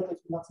for each vertex,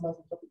 we maximize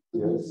entropy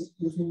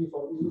using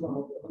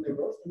uniform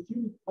neighbors, and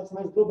here we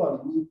maximize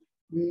globally.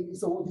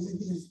 So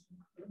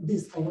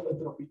this kind of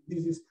entropy.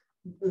 This is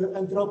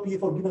entropy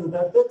for given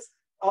vertex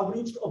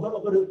averaged over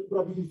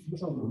probability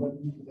distribution of the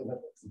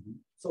vertex.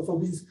 So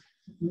this is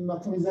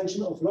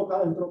maximization of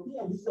local entropy,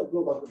 and this is a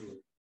global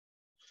entropy.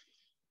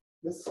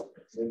 Yes.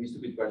 Maybe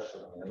stupid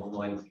question. I don't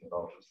know anything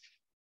about this.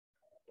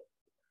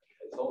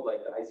 It's not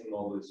like the Ising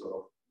model is sort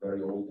of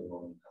very old and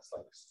one has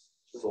like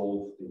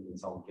solved in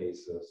some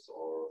cases,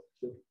 or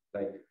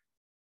like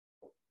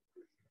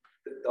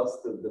does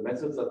the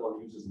methods that one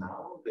uses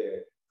now,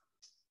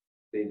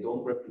 they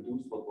don't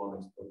reproduce what one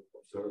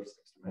observes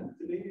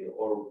experimentally,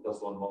 or does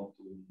one want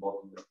to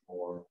model it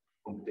more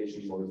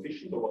computationally more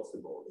efficient, or what's the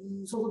goal?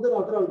 So there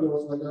are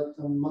algorithms like that,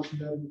 machine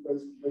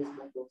learning-based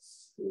methods.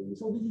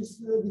 So this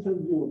is a different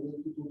view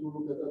to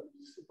look at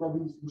this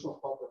probability distribution of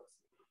patterns.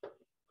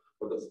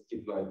 But does it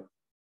give like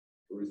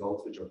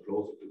results which are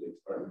closer to the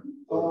experiment,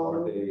 or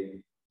are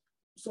they?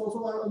 So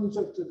I only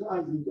checked the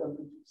Ising, and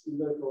it's still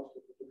very close to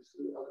this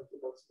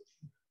analytical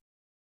solution.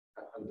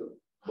 And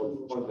what's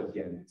the point at the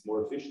end? It's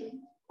more efficient,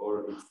 or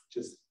it's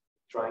just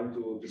trying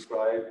to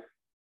describe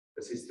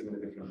a system in a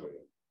different way?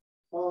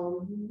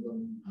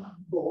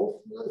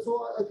 Both. So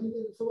I think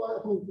it's a more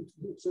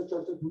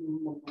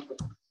complex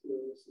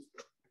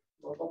system.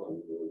 But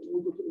we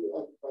could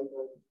identify the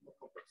more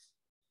complex.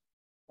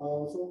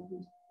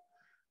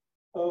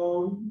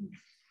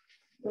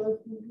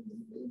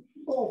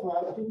 Both.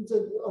 I think it's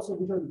also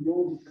different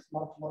view. This is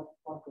Markov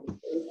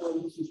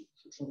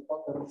distribution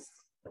patterns.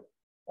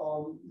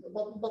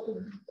 But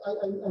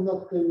I'm not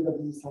claiming that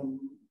this is some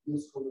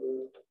useful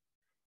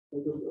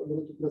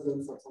to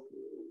present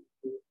something.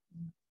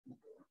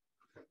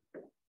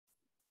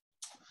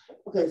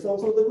 Okay, so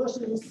the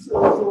question is,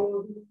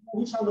 so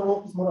which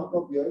analog is more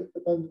appropriate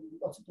depending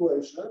on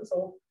situation?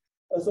 So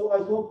I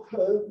hope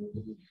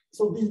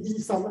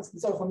these are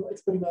some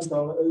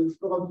experimental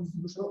probability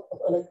distribution of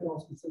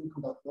electrons in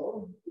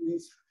semiconductor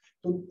with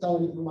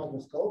tiny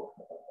microscope.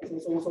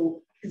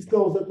 So it's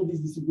closer to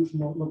this distribution,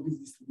 not this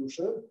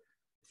distribution.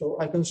 So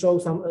I can show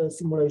some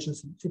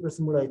simulations, super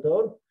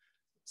simulator.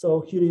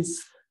 So here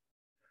is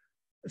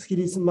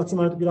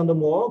Maximal Entropy Random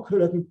Walk.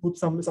 Let me put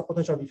some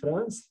potential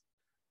difference.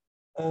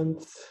 And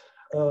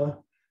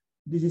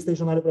this is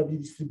stationary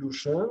probability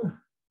distribution.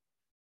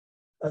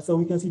 So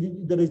we can see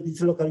there is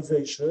this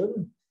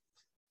localization.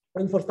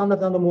 And for standard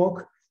random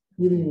walk,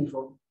 nearly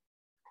uniform.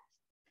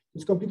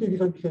 It's completely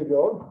different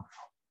behavior.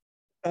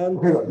 And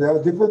okay, there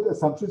are different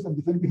assumptions and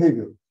different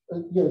behavior.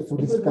 Yes, so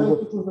this kind of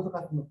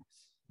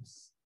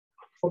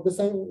for the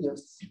same,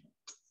 yes.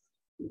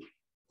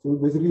 So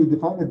basically, you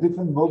define a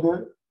different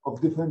model of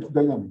different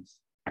dynamics.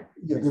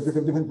 Yes. Because they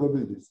have different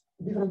probabilities.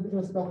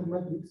 Different scattering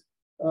metrics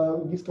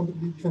gives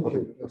completely different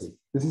behavior. Yes.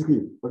 This is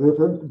clear. But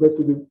referring back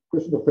to the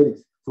question of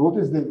Felix. So what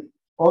is the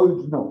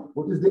original?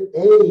 What is the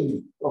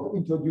aim of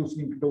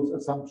introducing those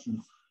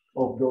assumptions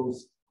of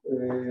those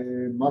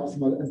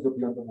maximal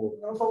entropy random walk?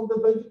 So the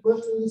basic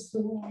question is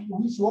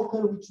which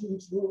walker, which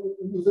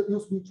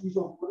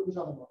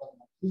random walk.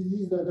 This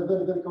is the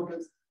very, very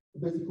complex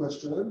basic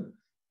question.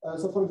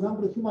 So for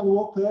example, a human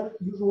walker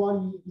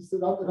usually this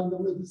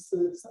random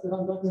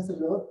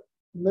messenger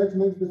makes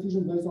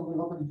decision based on the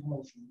local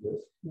information.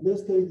 Yes. In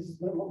this case, this is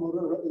more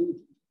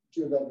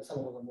geographic.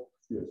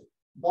 Yes.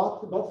 But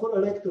for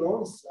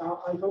electrons,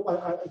 I hope I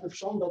have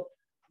shown that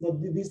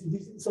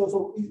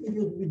so if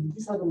you with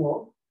this random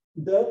walk,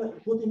 then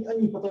putting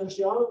any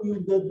potential, you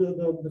get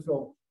the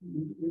flow.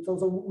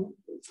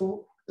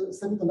 So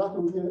semiconductor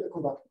will be a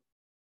conductor.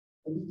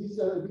 And this is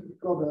a big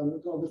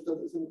problem to understand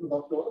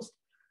semiconductors.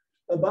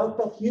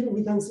 But here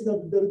we can see that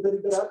there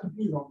are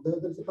equilibrium.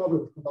 There is a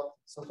problem with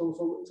conductors. So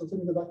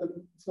semiconductor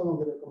is no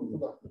longer a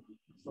conductor.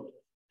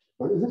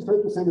 But is it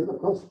fair to say that, of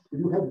course, if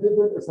you have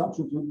different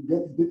assumptions, you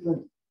get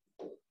different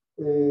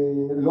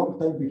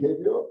long-time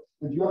behavior,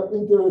 and you are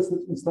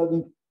interested in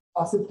studying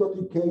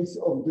asymptotic case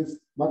of this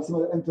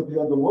maximal entropy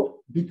random walk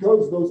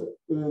because those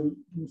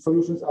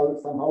solutions are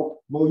somehow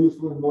more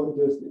useful and more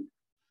interesting.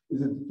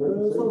 Is it fair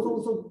to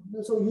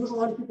say? So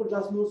usually people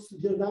just use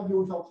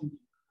JW without thinking.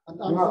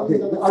 Okay,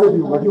 the other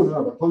view,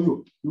 but for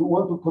you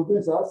want to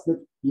convince us that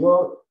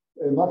your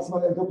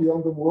maximal entropy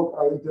random walk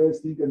are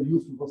interesting and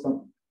useful for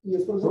something.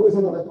 Yes,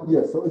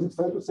 so is it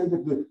fair to say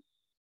that the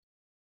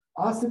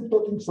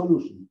asymptotic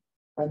solution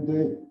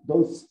and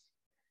those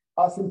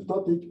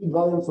asymptotic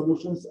invariant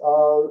solutions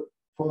are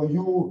for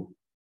you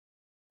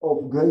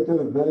of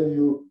greater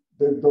value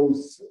than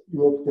those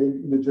you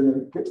obtain in the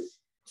generic case?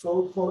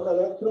 So for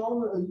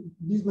electron,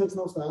 this makes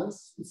no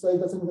sense. It says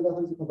that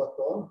semiconductor is a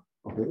conductor.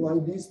 Okay. Why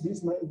this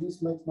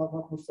makes much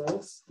more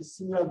sense. It's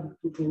similar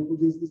to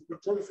these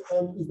pictures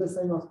and is the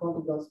same as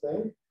quantum dot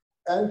state.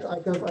 And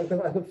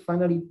I have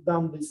finally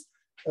done this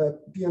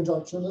p-n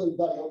junction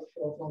diode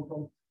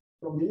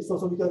from this.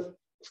 So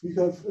we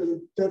have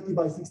 30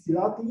 by 60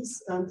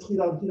 lattice, and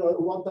here are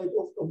one type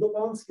of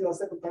dopants, here are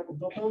second type of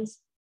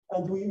dopants,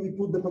 and we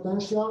put the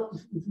potential.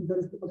 If there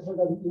is the potential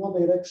that in one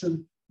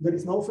direction there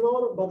is no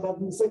flow, but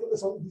in the second,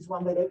 so this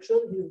one direction,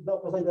 is the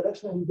opposite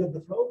direction, and we get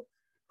the flow.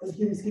 And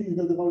here is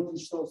the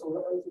voltage, so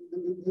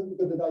we get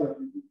the diode.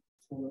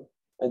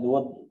 And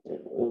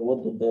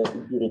what do the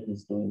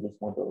impurities do in this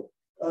model?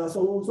 So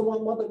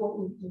one type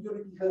of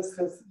impurity has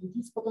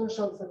increased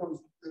potential, second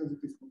is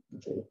decreased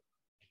potential.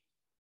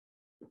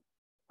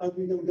 And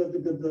we can get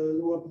the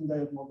working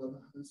diode model.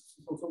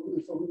 So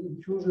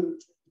diffusion,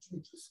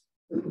 which is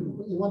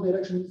in one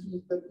direction,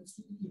 it's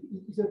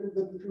easier to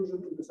get diffusion,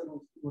 in the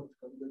second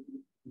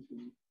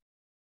diffusion.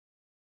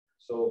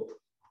 So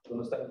to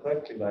understand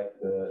correctly, like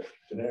the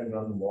generic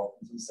random walk,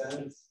 in some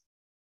sense,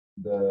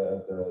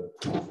 the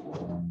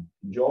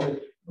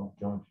geometry,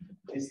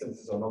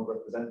 distances are not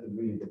represented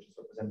really, they're just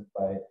represented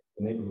by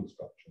the neighborhood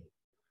structure.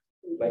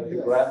 Like the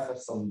graph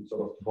has some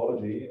sort of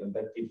topology, and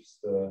that gives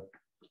the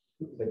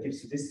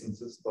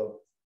distances, but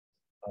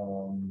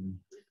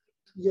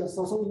yes,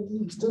 so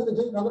in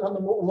general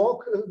random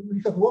walk,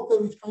 we have walker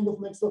which kind of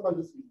makes local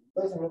decision.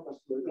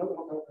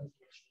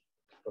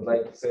 But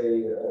like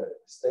say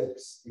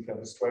steps, you have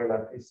a square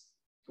lattice,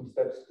 2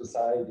 steps to the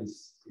side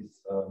is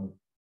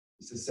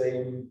the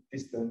same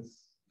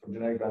distance from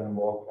generic random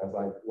walk as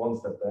like 1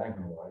 step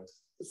diagonal, right?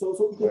 So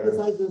we can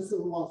decide this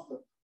 1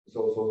 step. So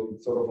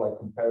it's sort of like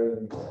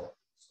comparing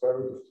square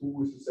root of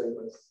 2 is the same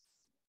as.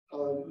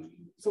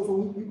 So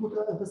we could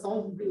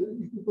emphasize,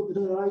 if we could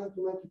generalize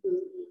to make it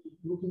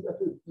looking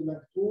at it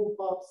like 2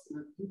 paths,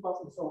 like 3 paths,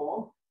 and so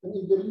on. And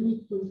in the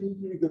limit to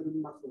infinity, we get the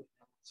maximum.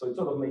 So it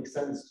sort of makes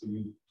sense to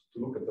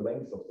look at the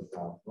length of the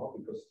path, no?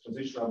 Because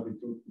transition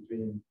amplitude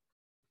between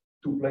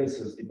 2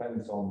 places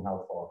depends on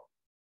how far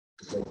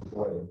the place is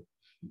away.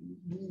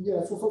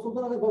 Yeah, so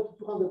there are about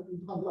 200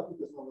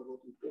 applications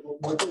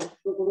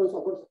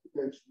about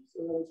applications.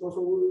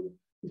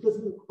 Because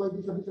quite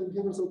different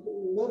behavior, so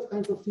that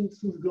kind of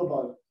things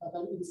global,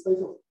 and in the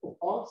space of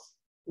paths,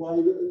 while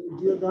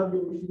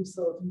GLW thinks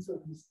of this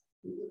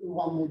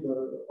one neighbor,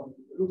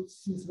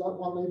 sees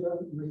one neighbor,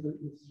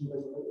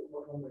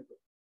 one neighbor.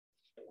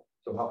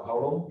 So how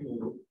long do you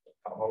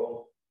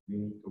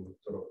need to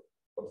sort of,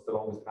 what's the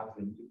longest path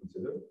you need to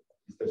consider?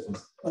 Is there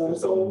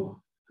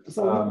some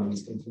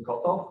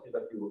cutoff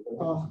that you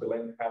only the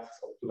length paths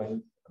up to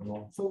length? I don't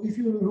know. So if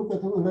you look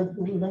at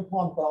length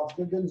 1 path,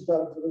 then it's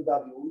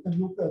W. We can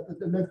look at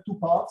the length 2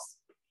 paths,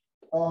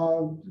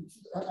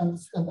 and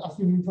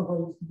assuming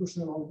for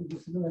distribution of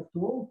the length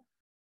 2,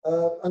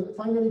 and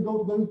finally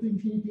go to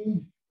infinity,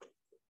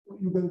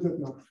 you can get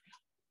now.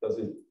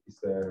 Is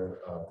there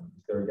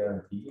a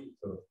guarantee it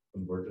sort of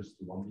converges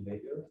to one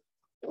behavior?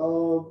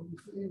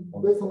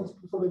 Based on this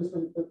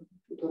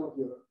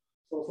behavior.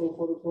 So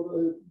for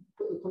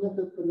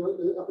connected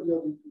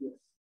aperiodic, yes.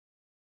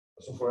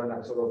 So for a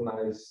sort of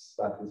nice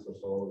lattice or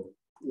so.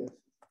 Yes.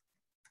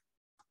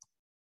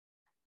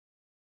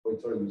 Wait,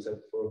 sorry, you said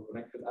for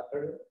connected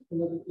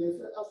aperiodic? Yes,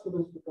 as for the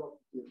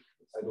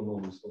I don't know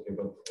this. Okay,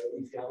 but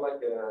if you have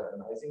like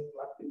an Ising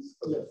lattice,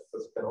 yes,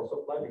 that can also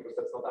apply because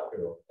that's not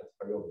aperiodic, that's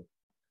periodic.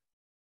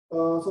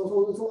 So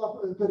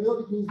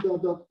periodic means that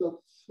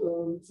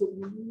so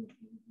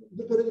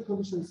the periodic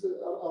conditions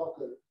are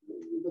okay.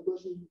 The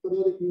question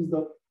periodic means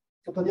that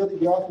a periodic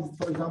graph is,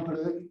 for example,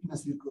 in a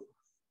circle.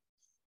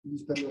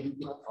 This periodic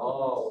graph.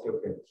 Oh,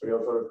 okay. So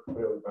you're sort of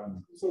periodic.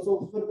 So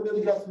for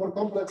periodic graphs more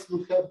complex, we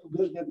have to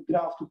get the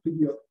graph to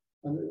period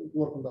and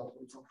work on that,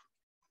 for example.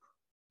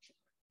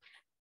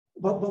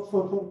 But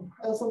for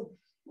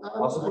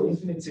also for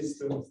infinite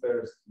systems,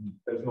 there's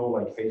no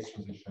like phase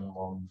transition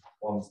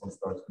once one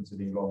starts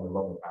considering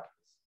longer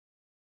paths.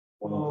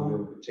 One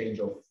of the change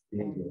of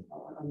behavior.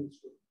 I'm not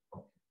sure.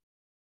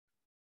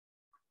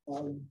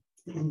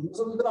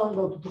 So there are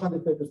about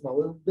 200 papers now.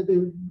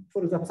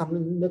 For example,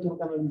 some network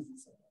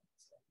analysis.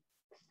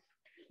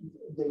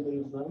 They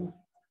use them.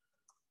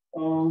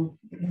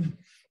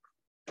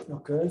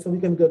 Okay, so we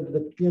can get the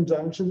p-n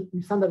junction.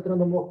 Standard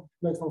random walk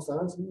makes no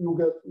sense. You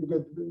get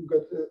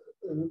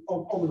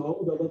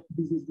omno, that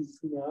this is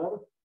linear.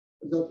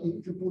 that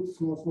if you put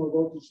small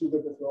voltage, you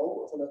get the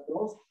flow of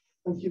electrons,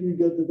 and here you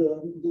get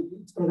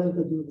it's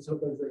prevented in this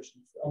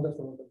localization,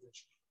 understand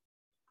localization.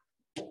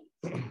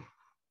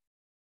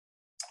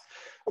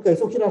 Okay,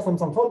 so here are some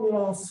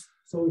formulas.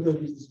 So we have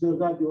this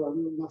value of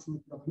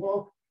maximum random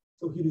walk.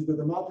 So here is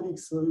the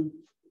matrix. So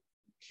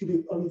here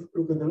we only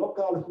look at the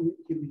local. Here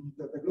we need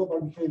the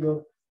global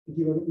behavior.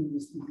 Given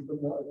this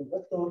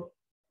eigenvector.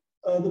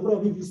 The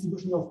probability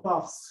distribution of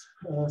paths.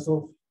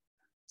 So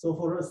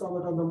for a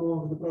standard random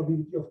walk, the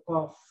probability of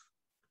path.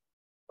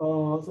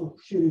 So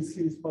here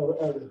is power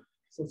L.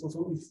 So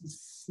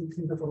it's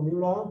in the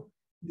formula.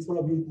 This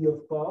probability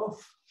of path.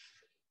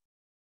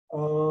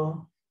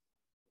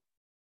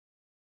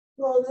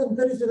 Well, and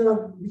there is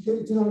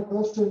another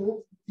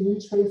question. In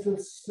which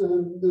cases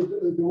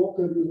the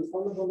walker uses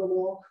standard random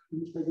walk, in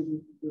which cases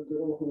the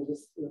walker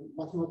uses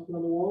mathematical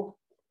random walk.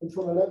 And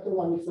for electron,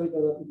 I would say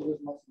that it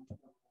uses maximal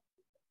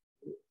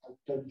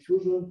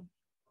diffusion.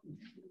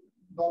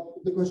 But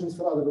the question is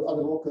for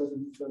other walkers,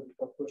 and it's a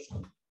difficult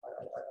question.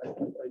 I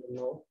don't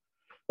know.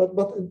 But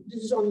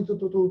this is only to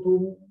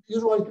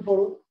usually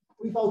people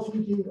without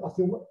thinking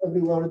assume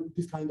everywhere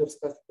this kind of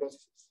stochastic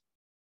processes.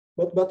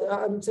 But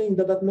I'm saying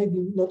that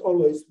maybe not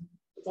always.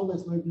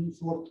 Sometimes maybe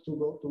it's worth to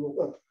look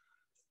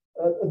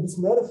at this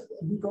nerve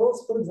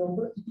because, for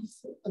example, it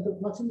is at the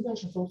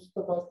maximization of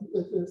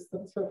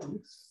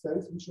statistical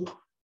cells. We should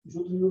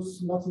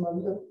use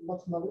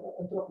maximal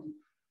entropy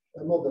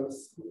models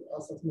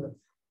as of nerve.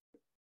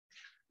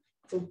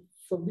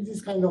 So this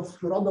is kind of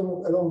random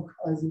along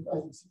Ising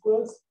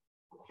sequence,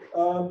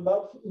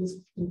 but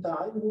in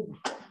time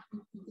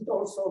it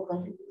also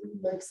can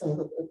make sense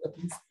at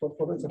least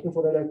for example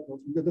for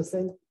electrons. We get the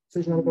same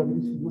stationary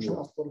probability distribution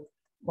as for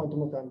quantum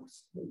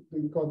mechanics.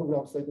 The quantum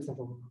graphs say the same.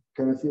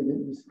 Can I see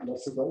again this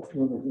last slide?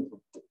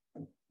 No.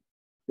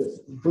 Yes.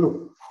 So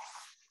look,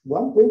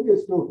 one thing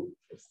is to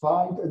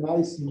find a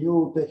nice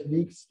new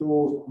techniques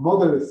to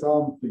model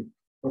something.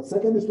 But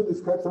second is to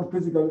describe some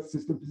physical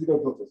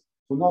process.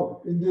 So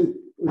now in the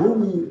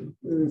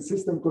really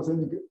system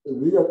concerning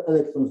real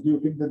electrons, do you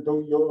think that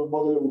your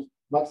model with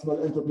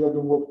maximal entropy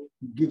random walk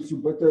gives you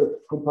better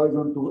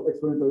comparison to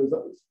experimental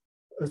results?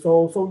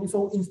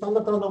 So in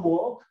standard random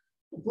walk,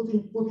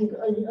 putting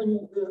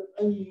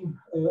any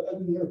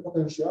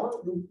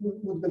potential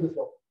would get the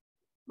flow.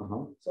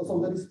 So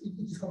that is it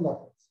is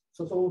conductance.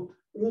 So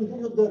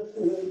you get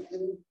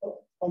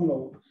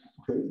unknown.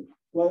 Okay.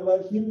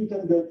 While here we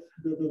can get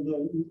the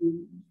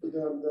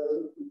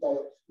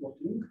diode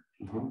working.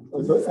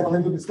 So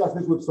can you discuss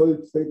this with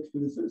solid state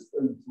physicists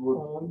and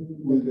what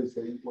will they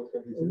say? What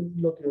can they say?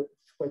 Not yet,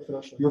 quite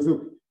fresh. Because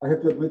look, I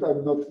have to admit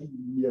I'm not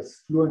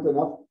fluent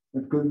enough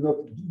and could not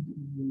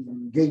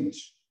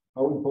gauge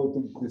how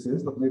important this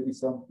is, but maybe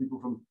some people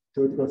from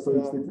theoretical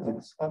solid state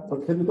physics.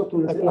 But can you talk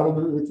to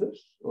other research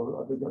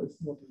or other guys?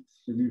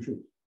 Maybe you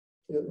should.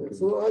 Okay.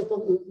 So I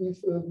thought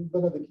if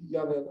Benedict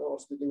Jan and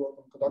also they work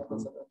on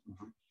conductance,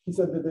 he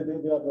said that they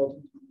are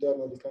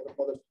not the kind of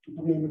models to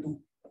be able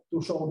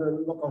to show the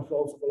local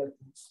flows of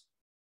electrons.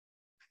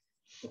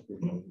 Okay.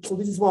 So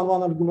this is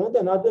one argument.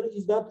 Another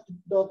is that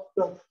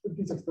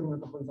this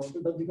experiment, for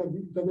example, that we can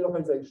be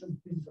localization.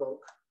 This is wrong.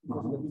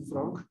 This is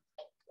wrong.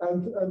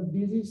 And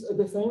this is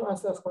the same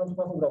as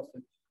quantum graph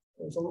state.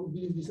 So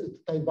this is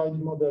type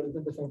binding model is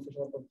the same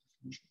stationary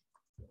distribution.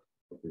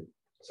 Okay.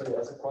 Sorry,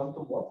 as a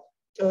quantum what?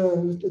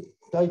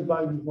 Type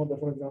binding model,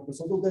 for example.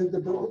 So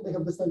they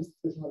have the same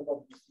stationary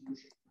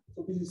distribution.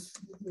 So this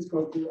is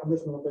called the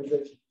Anderson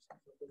localization.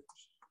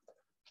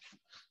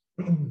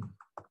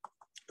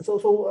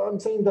 So I'm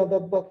saying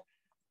that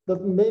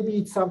maybe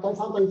it's sometimes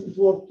it's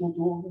worth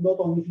to not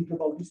only think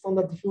about this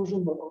standard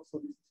diffusion, but also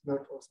this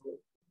nerve also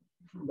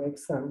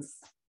makes sense.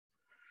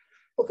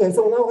 Okay,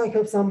 so now I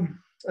have some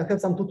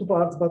two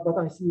parts, but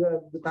I see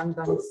the time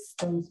is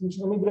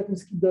finishing. Maybe let me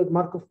skip the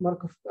Markov.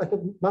 I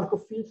have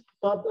Markov field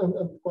part and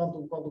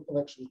quantum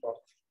connection part.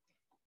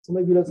 So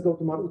maybe let's go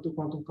to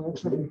quantum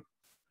connection.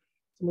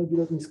 So maybe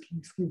let me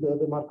skip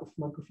the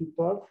Markov field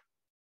part.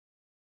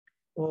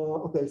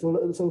 Okay, so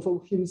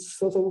here is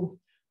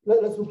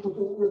let's go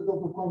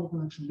to quantum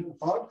connection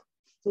part.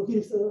 So here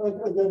is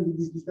again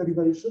this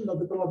derivation that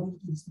the probability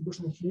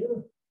distribution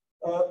here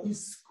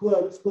is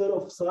square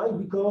of psi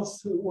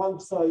because one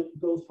psi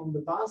goes from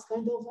the past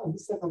kind of and the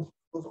second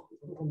goes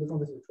from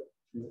the future.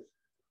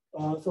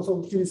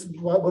 So here is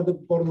where the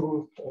Born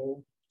rule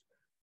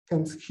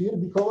comes here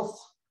because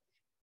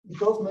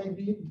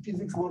maybe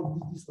physics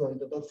works this way,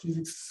 that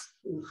physics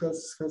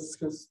has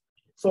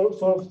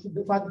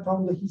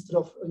found the history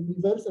of the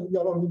universe, and we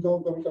are only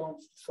going down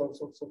source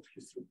of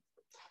history.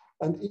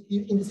 And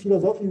in this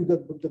philosophy, you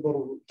get the Born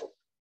rule.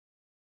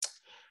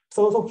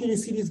 So here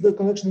is the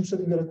connection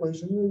Schrödinger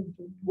equation,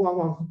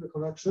 one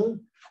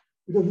connection.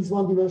 We have this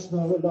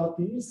one-dimensional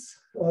lattice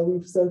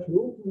with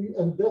self-loop,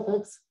 and the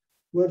effects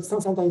where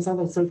sometimes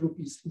self-loop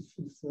is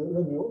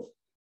removed.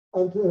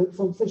 And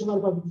some stationary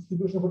probability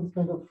distribution for this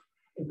kind of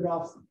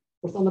graphs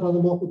for standard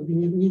random walk would be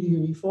nearly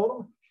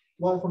uniform.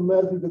 While for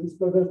MERV, we get this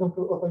perverse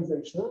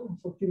localization.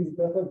 So here is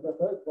the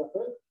effect.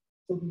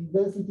 So the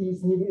density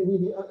is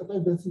nearly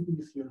attack density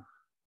is here.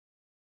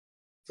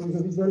 So we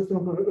have this very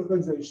strong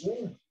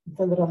localization.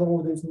 In the random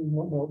walk, there is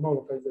no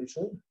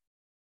localization.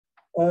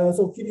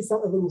 So here is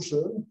some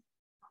evolution.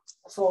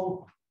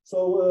 So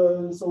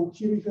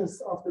here it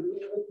has after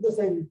the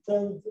same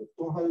 10 to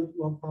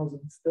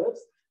 1,000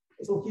 steps.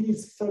 So here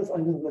is first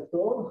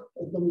eigenvector,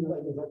 dominant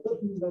eigenvector.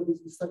 Here is like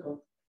this second.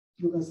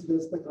 You can see the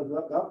spectral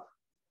gap,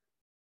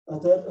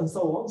 and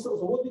so on.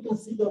 So what we can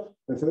see that.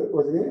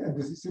 What again? And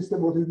this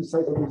system, what is the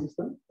size of the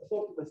system?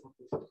 40 by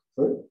 40.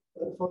 Sorry?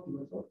 40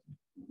 by 40.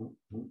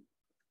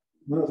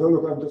 No, so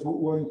look, I'm just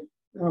wondering.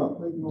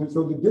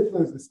 So the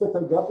difference, the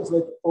spectral gap is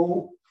like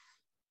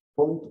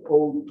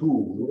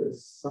 0.02,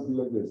 yes, something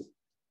like this.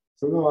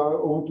 So now I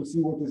want to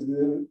see what is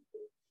the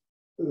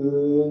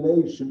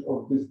relation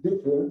of this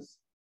difference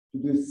to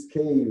the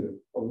scale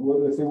of, well,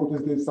 let's say, what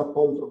is the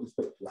support of the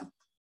spectrum.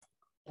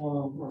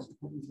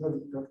 It's very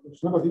difficult.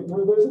 No, but it's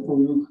very simple.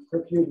 You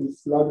have here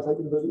this largest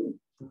eigenvalue.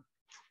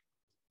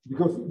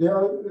 Because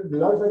the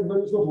largest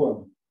eigenvalue is not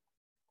 1.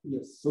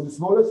 Yes. So the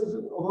smallest is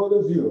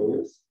over 0,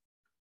 yes?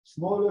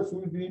 Smallest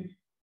will be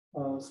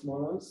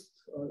smallest.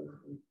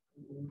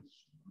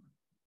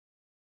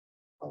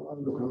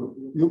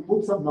 You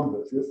put some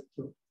numbers, yes?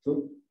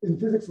 So in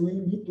physics, we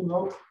need to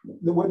know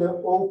whether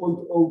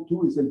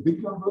 0.02 is a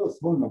big number or a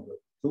small number.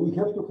 So we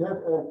have to have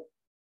a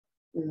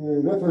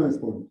reference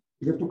point.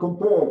 You have to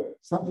compare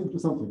something to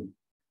something.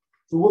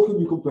 So what can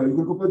you compare? You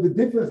can compare the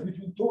difference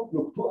between two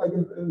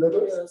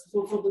eigenlevels. Yes,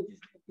 so the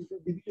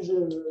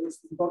division is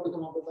important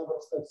among the number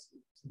of steps.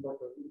 It's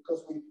important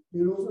because we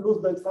lose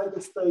the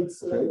excited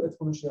states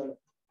exponentially.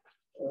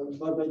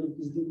 But by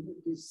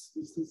this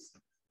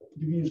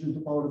division to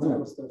power the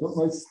number of steps. So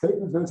my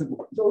statement is very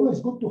simple. It's always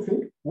good to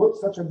think what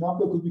such a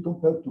number could be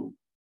compared to.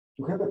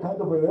 To have a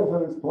kind of a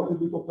reference point,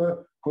 we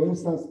compare, for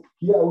instance,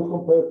 here I would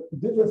compare the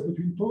difference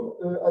between two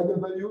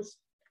eigenvalues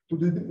to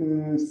the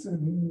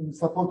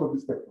support of the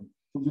spectrum.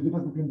 So the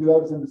difference between the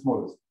largest and the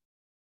smallest.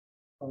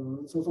 So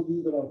this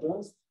is the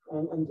largest,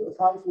 and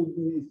 5 would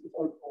be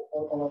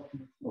all up.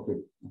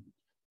 Okay.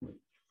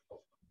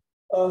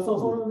 So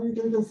we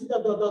can see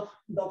that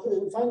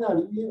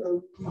finally we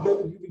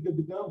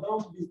get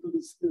down to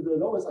the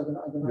lowest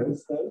eigenvalue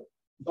state,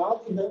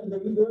 but in the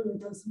middle we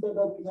can see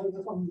that we have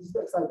from this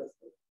excited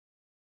state.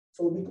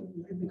 So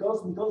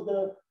because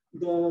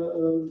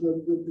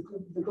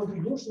the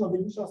contribution of the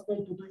initial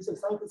state to its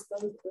excited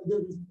state,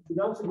 the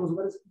downside was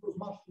much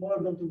smaller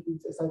than to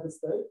its excited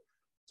state.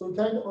 So we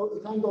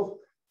kind of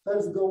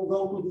first go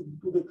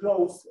to the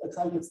closed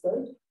excited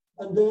state,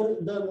 and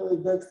then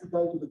that's the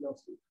to the ground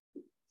state.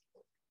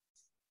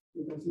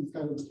 You can see it's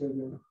kind of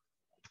behavior.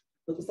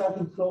 But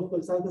starting close to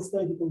excited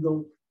state,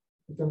 you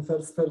can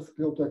first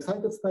go to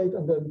excited state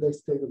and then the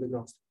state of the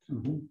ground state.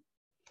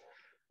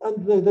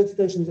 And the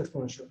excitation is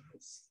exponential.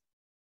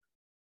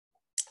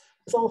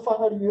 So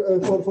finally,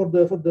 for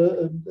the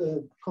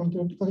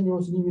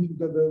continuous limit, we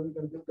get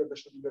the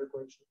Schrödinger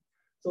equation.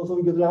 So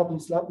we get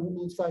lattice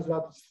size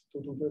lattice to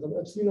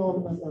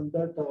epsilon and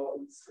delta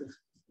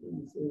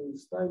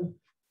is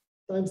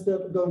time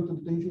step going to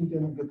the infinity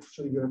and we get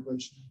Schrödinger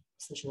equation.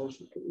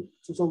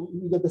 So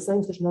we get the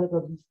same stationary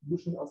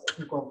distribution as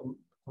in quantum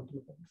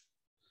mechanics.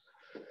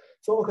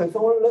 So okay, so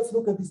let's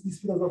look at this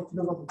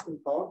philosophical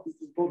part. This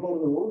is Born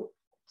rule.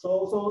 So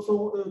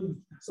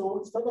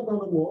standard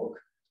random walk.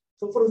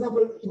 So for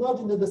example,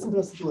 imagine that the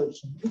simplest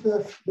situation. We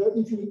have the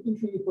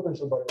infinite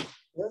potential barrier.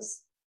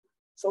 Yes.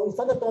 So in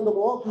standard random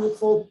walk, we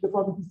said the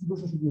probability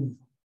distribution should be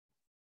uniform.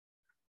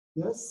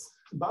 Yes.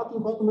 But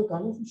in quantum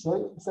mechanics, we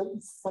say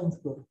it's sine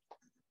squared.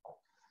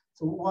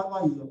 So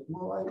why is it?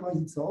 Why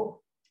is it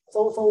so? So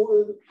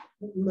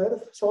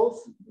Merv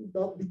shows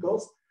that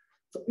because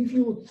if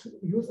you would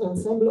use an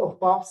ensemble of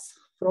paths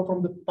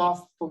from the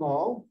past to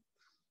now,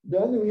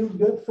 then you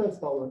get first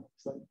power.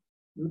 So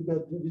you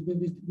get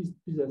this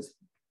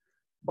density.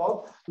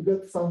 But to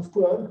get sine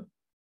squared,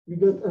 we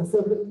get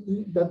ensemble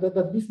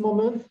that this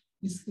moment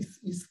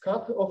is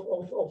cut of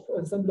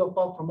ensemble of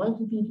paths from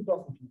infinity to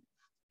plus infinity.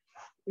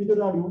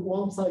 Literally,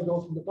 one side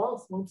goes to the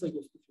past, one side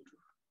goes to the future,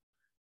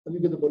 and you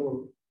get the Born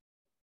rule.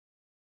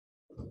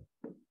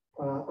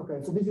 Okay,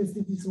 so this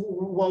is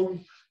why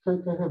we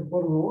can have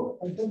Born rule.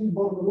 And having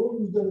Born rule,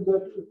 we then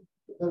get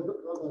the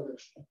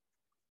direction.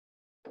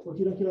 So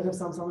here I have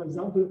some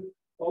example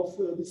of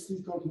this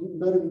is called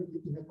very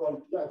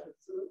inequality. Yeah,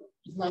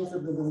 it's nicer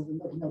than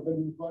the very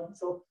inequality.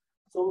 So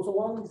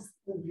one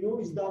view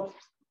is that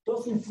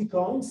tossing 3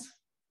 coins,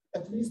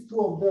 at least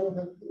 2 of them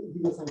have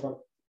the same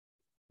value.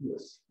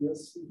 Yes,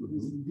 this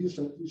is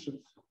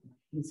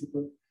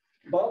principle.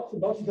 But you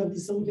have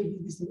this, so we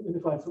have this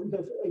inequality. So we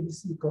have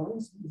ABC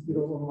coins,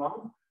 0 and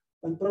 1,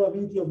 and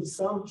probability of the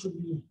sum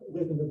should be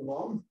greater than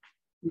 1.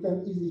 You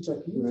can easily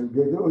check it.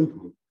 Greater or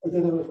equal?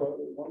 Greater or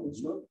equal,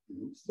 sure.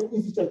 So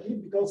easy check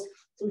it because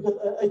so we have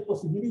 8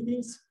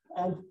 possibilities,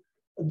 and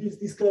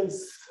this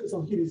case.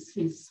 So here is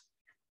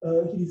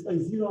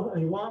A0,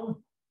 A1.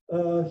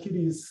 Here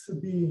is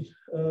B,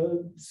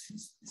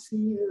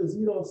 C0,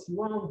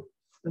 C1,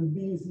 and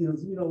B0,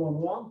 0, 1,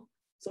 1.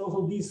 So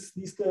this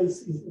case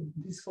is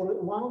this for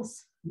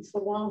once, this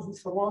for once,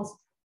 this for once.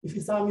 If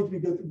you sum it, we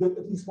get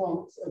at least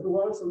once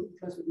everywhere. So it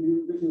has to be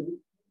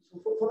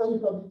for any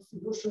probability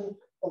distribution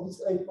of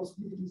these 8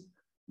 possibilities,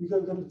 we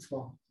can get this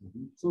one.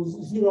 So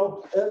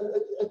 0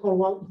 equal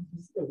 1.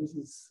 This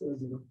is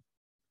 0.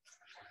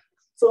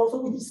 So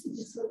it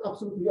is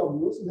absolutely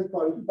obvious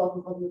inequality, but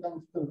we can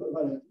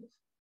evaluate it.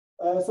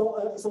 So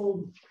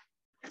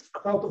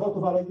how to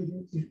evaluate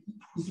it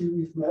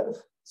with MERV?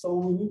 So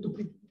we need to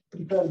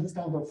prepare this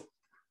kind of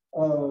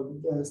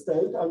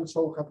state. I will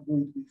show how to do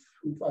it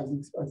with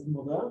Ising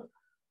model.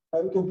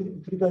 We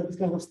can prepare this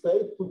kind of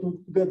state to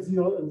get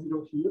 0 and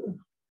 0 here.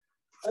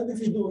 And if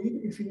you do it,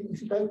 if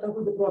you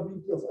calculate the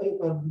probability of A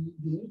or B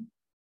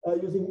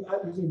using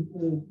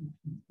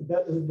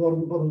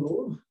Born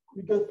rule,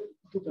 we get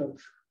 2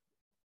 terms.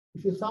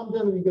 If you sum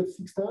them, we get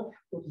 6 terms,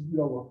 what is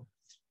below 1.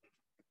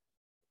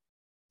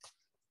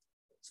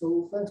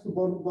 So thanks to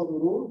Born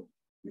rule,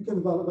 we can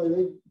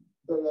evaluate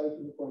the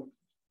inequality.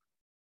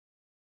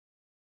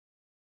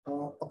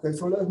 Okay,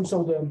 so let me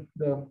show them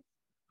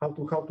how to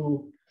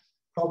do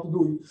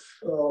it,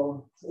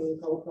 how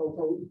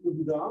it will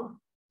be done.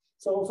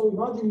 So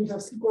imagine we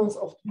have sequence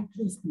of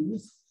three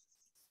spins.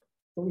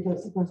 So we have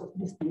sequence of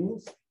 3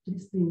 spins, 3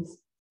 spins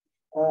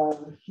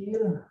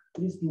here,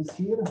 3 spins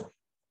here.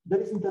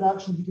 There is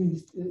interaction between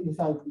this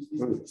inside this.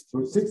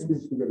 So 6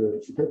 spins together.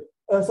 Okay.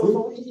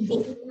 So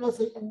let's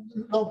say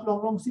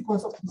long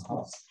sequence of 3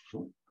 spins.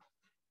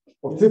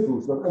 Of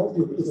triples,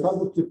 it's not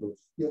with triples.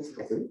 Yes.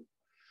 Okay.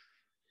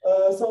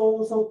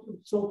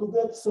 So to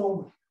get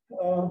so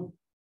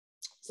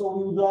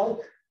we would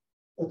like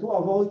to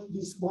avoid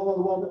this 1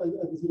 on 1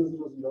 and 0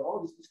 0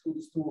 0.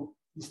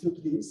 These two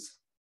trees.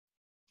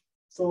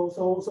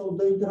 So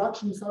the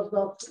interaction is such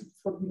that it's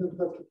forbidden to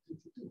have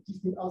this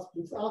spin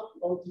up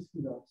or this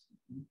spin out.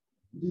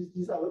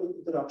 These are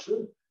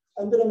interaction,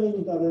 and the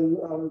remaining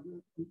are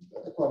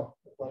equal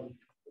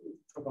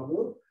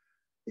probable.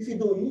 If you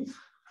do it,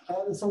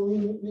 so we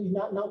need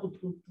now to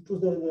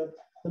choose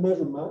the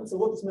measurement. So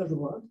what is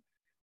measurement?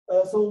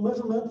 So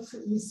measurement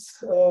is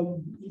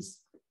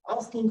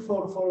asking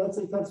for let's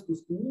say first 2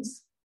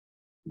 spins,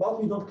 but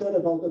we don't care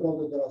about the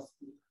last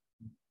spin.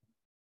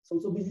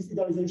 So this is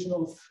idealization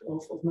of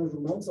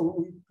measurement. So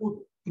we put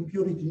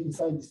impurity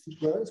inside this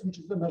sequence, which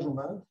is the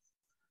measurement.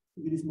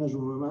 It is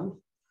measurement.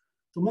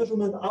 So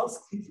measurement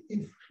asks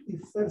if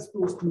first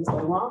 2 spins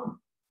are 1,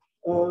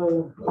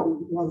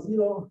 1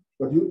 0.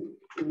 But you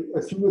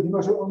assume that you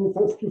measure only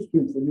first 2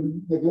 spins, and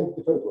you neglect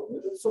the third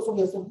one. So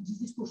yes, so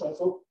this is crucial.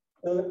 So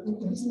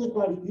in this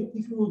inequality,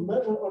 if you would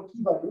measure all key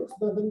values,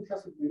 then it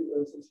has to be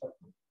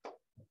satisfactory.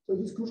 So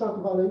it is crucial to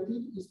evaluate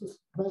it is to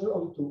measure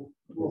only 2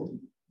 of them.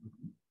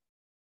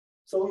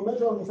 So we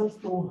measure only first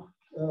two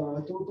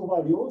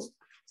values.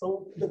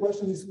 So the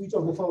question is which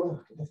of the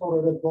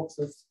four red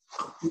boxes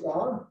we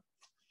are,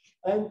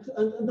 and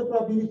the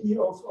probability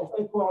of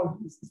equal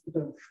is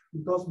potential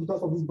because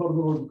of this Born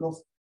rule,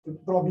 because the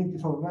probability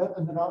for left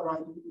and the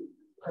right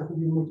have to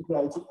be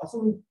multiplied. So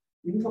assuming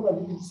we need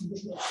probability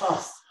distribution of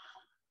paths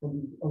on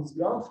this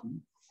graph,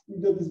 we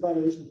get this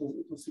variation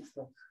to 6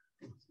 times.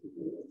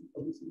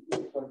 So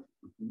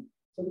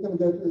we can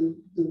get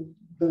the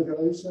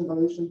variation by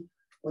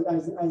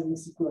Ising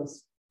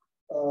sequence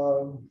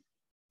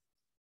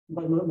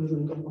by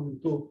measuring only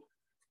 2.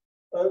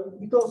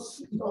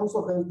 Because it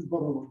also has this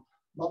Born rule,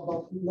 but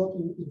not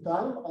in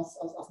time as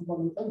in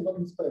time, but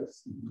in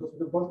space, because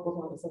the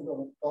Boltzmann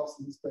ensemble paths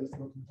in space,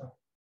 not in time.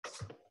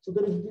 So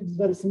there is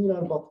very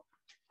similar, but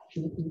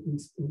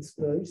in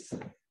space.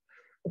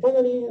 And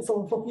finally,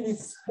 so for here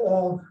is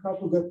how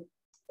to get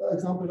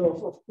example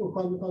of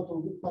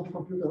quantum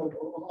computer on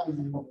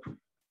Ising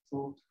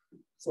model.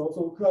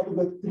 So how to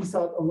get 3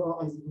 sat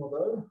on Ising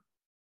model.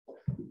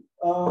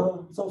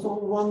 So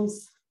one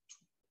is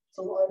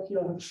here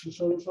I have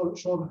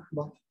short,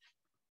 but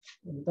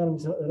the time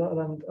is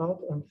running out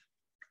and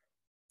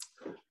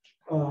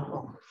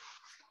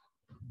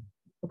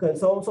okay.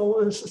 So short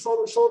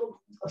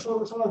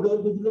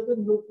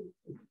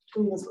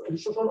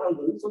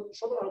algorithm. So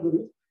short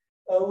algorithm.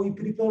 We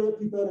prepare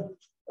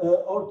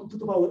all 2 to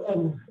the power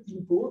n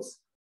inputs,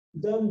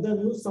 then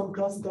use some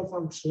classical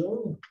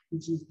function,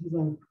 which is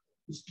given,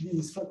 which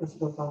is a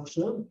classical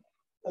function,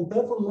 and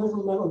perform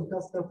measurement of the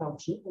classical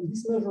function. And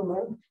this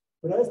measurement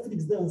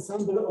restricts the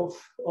ensemble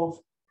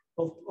of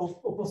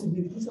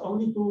possibilities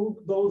only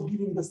to those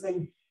giving the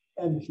same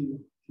n here.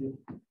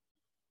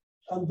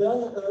 And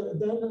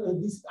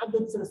then this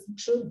added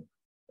restriction,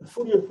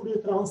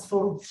 Fourier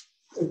transform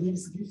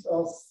gives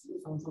us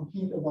some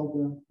hint about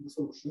the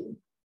solution.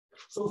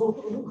 So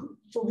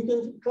we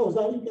can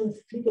causally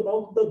think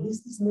about that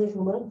this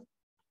measurement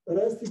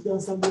restricts the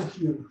ensemble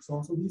here.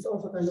 So this is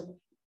also kind of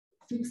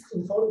fixed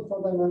in 4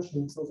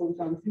 dimensions. So we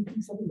can think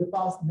in the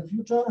past, in the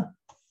future,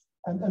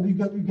 and we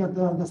get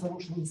the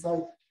solution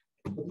inside.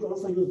 But we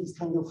also use this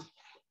kind of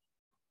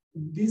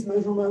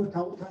measurement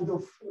kind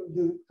of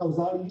the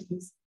causality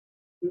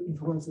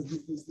influences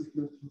this.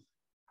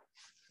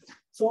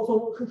 So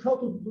how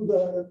to do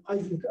the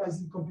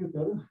Ising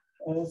computer?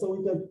 So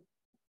we can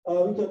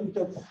we can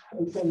take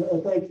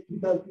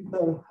prepare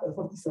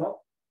for TSAT,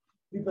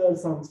 prepare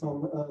some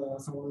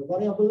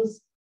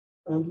variables,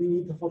 and we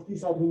need for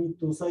TSAT we need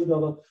to say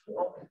that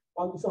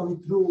one is only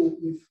true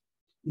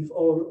if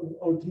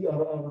all three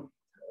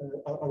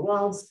are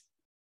ones,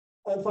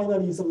 and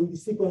finally some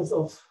sequence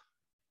of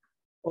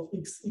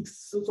x.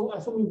 So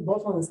assuming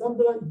Boltzmann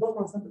ensemble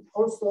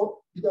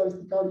also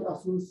idealistically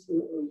assumes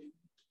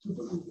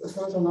a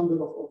certain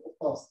number of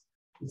paths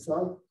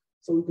inside,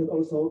 so we can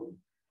also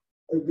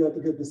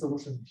get the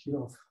solution here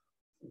of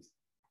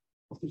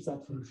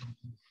TSAT solution.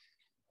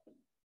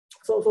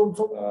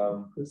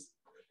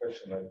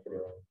 Question like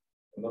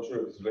I'm not sure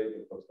if it's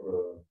related, but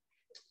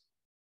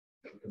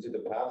if you consider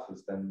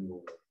passes, then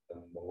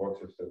one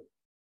works with the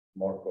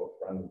Markov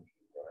random,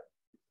 right?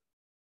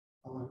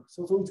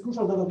 So it's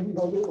crucial that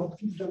what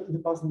fits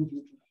the pass in the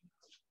future.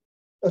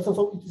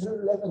 So it is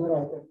left and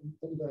right.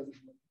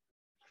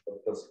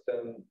 But does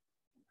then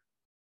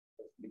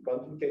the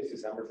quantum case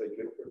is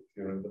Hammersley-Clifford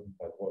theorem doesn't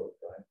quite work,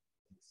 right?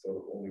 So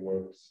it only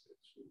works.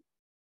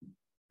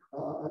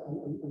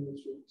 I'm not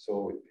sure.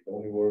 So it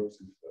only works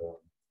if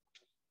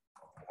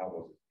how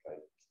was it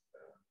like?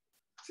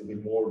 It's a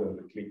bit more than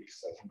the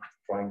clicks. I think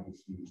triangle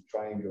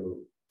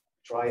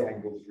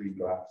three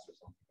graphs or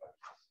something like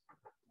this.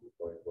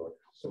 Before it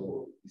works. So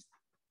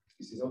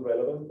is not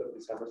relevant that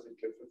this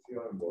Hammersley-Clifford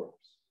theorem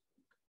works?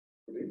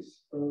 It is.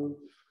 So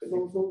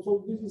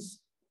this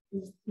is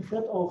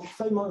instead of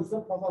Feynman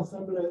path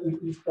ensemble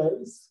in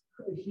space.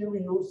 Here we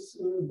use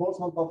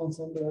Boltzmann path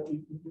ensemble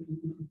in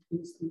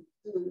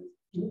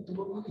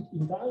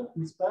time,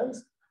 in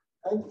space,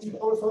 and it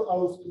also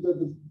allows to get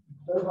the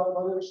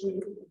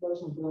variation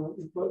version.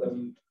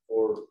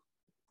 For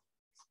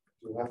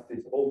to have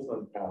this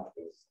Boltzmann path,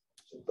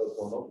 does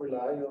one not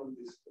rely on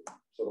this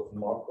sort of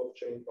Markov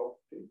chain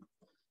property?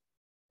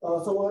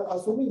 So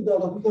assuming that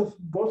we have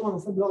Boltzmann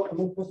ensemble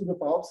among possible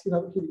paths,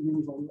 here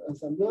uniform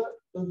ensemble,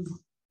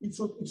 it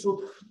should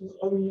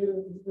only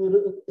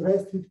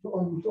restrict to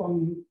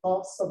only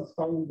paths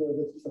satisfying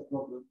the TSAT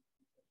problem.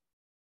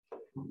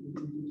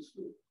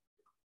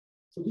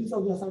 So these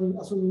are the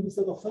assuming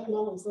instead of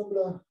Feynman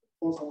ensemble,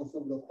 Boltzmann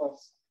ensemble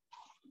paths,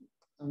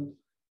 and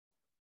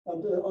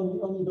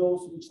only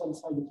those which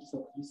satisfy the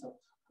TSAT.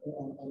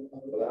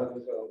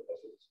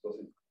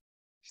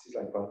 Is this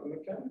like quantum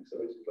mechanics,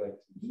 or is it like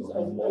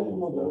Ising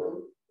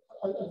model?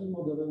 Ising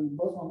model and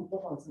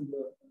Boltzmann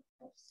ensemble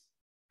paths.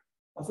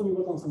 Assuming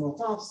Boltzmann ensemble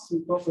paths, we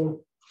proper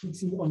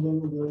fixing on the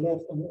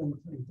left and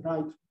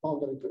right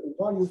boundary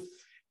values,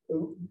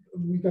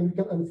 we can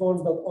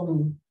enforce that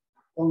on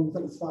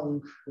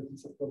satisfying the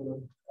TSAT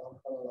problem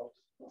allowed.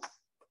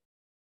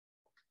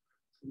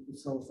 This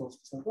is how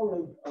TSAT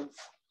problem.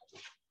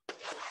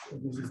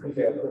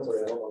 Okay, I'm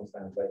sorry, I don't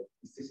understand. Like,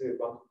 is this a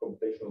quantum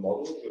computational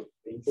model with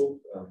input?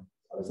 No,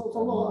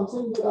 I'm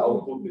saying the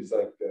output is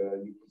like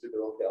you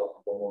consider only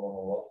output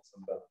 1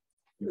 and then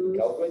you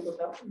calculate what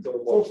happens, or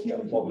what kind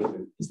of model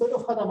is it? Instead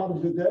of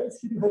Hadamard gates,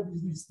 here you have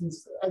this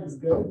X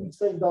gate, which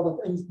says that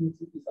any split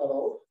is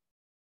allowed.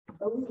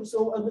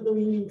 And then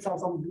we need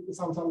some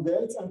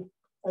gates,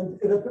 and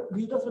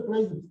we just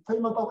replace the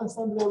Feynman path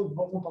ensemble with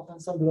Boltzmann path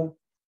ensemble.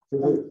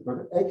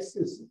 But X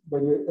is, by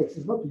the way, X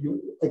is not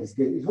X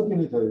gate, it's not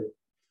unitary.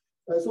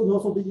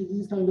 So this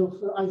is kind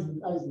of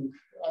Ising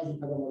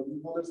model.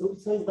 So it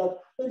says that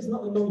there is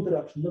no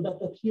interaction,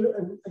 that here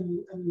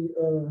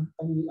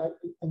any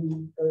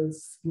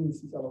spin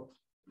is allowed.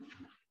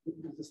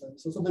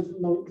 So there's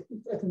no,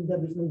 I think that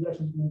there's no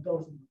interaction between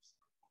those.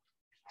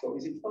 So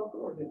is it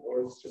quantum or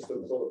it's just a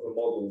sort of a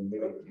model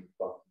mimicking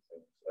quantum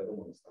things? I don't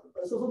understand.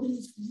 So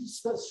this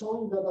is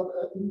showing that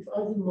in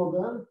Ising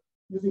model,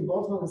 using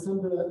Boltzmann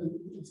ensemble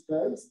in its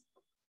place,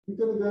 we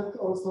can get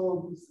also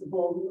this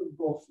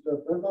both the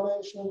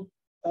perturbation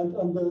and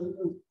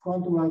the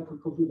quantum-like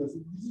computers.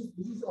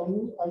 This is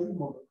only Ising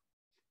model.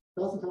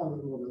 That's a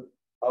quantum model.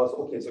 Oh, so,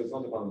 okay, so it's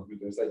not a quantum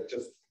computer. It's like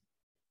just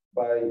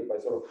by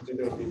sort of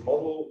considering this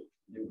model,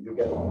 you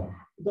get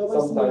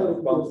some type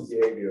of quantum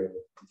behavior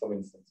in some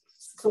instances.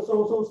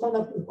 So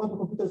standard quantum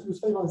computers use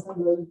Feynman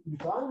ensemble in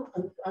time,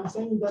 and I'm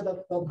saying that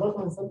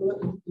Boltzmann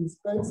ensemble in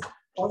space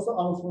also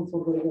answers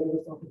for the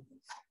rest of it.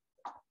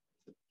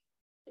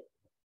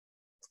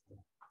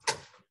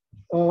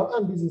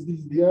 And this is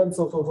the end.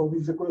 So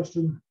this is a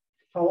question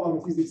how our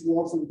physics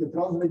works, and we can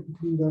translate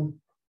between them.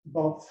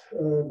 But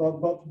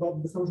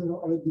the solution is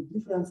already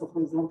different. So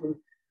for example,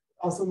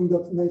 assuming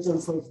that nature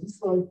solves this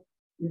way,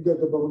 we get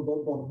the double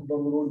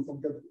rule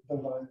and get the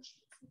variation.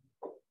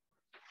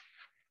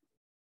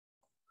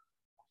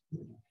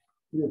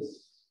 Yes.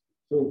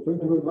 So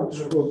thank you very much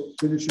for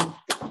finishing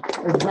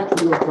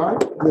exactly on time.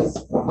 Yes.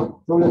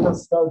 So let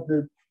us start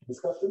the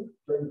discussion.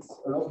 Thanks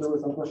a lot. There were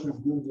some questions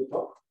during the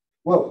talk.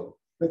 Well,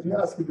 let me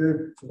ask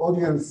the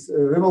audience,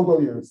 remote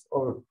audience,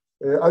 or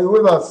are you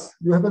with us?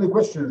 Do you have any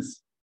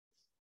questions?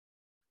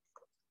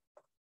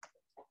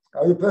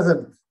 Are you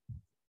present?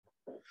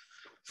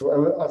 So I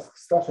will ask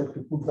Staszek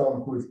to put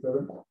down who is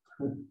present.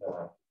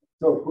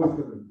 So who is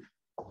present?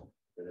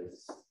 There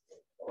is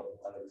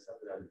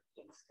Alexander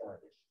Jarosław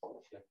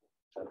Duda,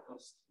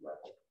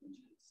 which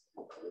is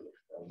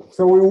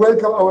So we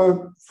welcome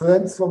our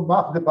friends from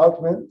math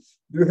department.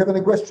 Do you have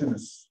any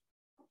questions?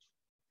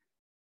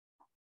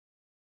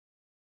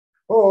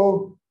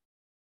 Oh,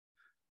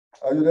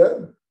 are you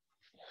there?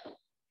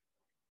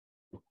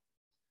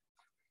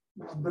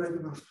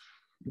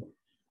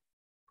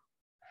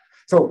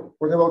 So,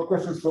 what about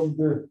questions from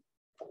the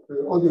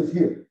audience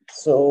here?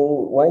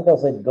 So why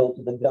does it go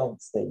to the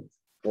ground state?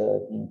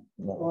 So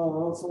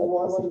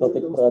why it goes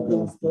to the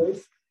ground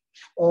state?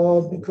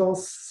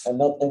 Because and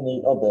not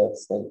any other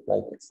state,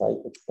 like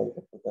excited state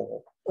or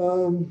whatever.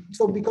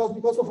 So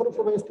because of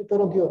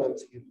Robin's-Peteron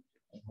theorems here.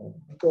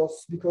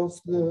 Because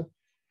the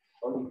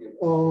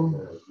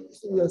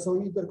so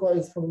it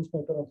requires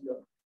Robin's-Peteron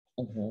theorem.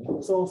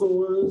 So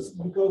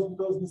because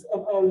this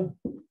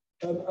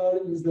ML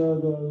is the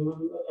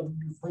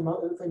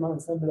Feynman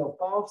ensemble of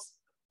paths,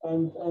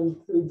 and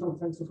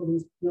thanks to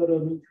Robin's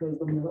theorem, it has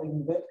dominant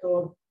eigenvector.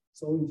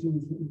 So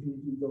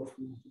infinity goes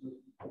to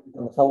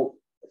and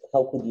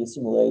how could you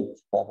simulate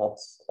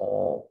perhaps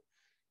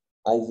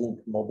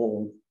Ising model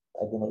with,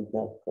 I don't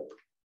know,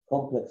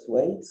 complex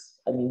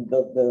weights? I mean,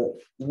 the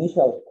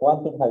initial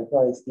quantum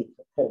characteristic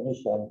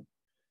Hermitian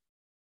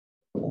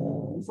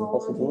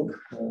possible.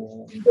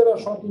 If there are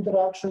short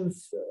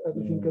interactions,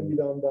 everything can be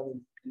done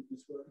in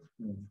this way.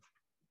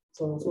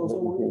 So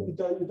we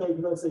take,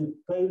 let's say,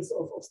 pairs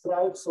of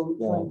stripes. So we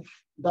find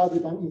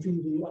W times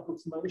infinity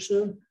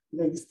approximation. We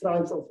take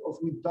stripes of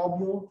with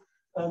W,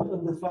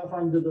 and we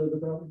find the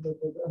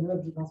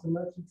energy transfer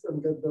matrix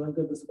and get the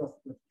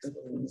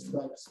stochastic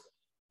stripes.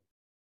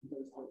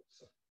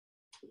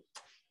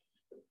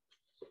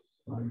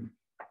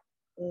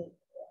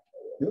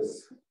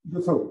 Yes.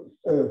 So,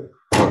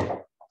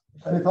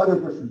 any further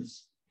questions?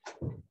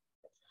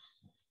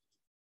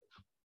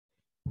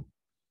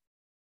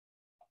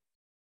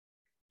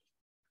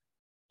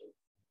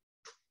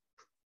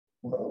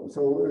 Well,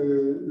 so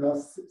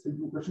last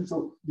simple question.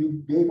 So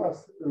you gave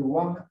us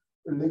one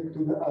link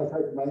to the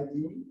I-5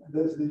 19.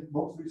 There's the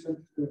most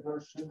recent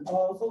version.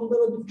 So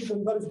there are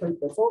different various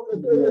papers. So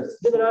Yes.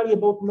 generally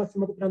about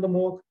Maximal Entropy Random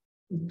Walk,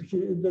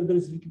 there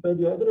is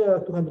Wikipedia. There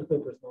are 200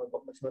 papers now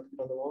about Maximal Entropy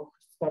Random Walk.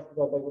 Started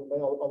by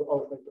our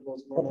paper.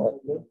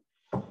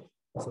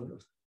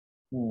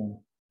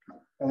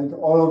 And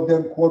all of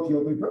them quote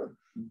your paper?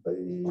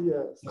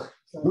 Yes.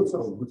 Good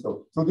so, good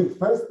so. So the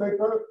first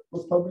paper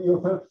was probably your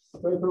first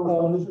paper was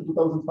published in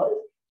 2005?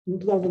 In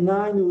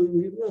 2009,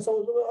 we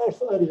also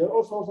earlier,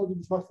 also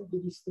this master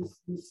thesis, and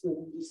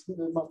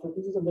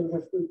then we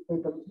have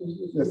paper.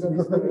 Yes,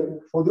 because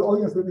for the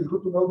audience, it is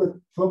good to know that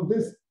from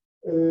this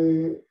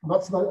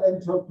maximal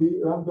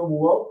entropy random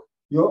walk,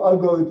 your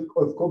algorithm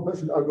of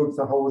compression algorithm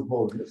somehow was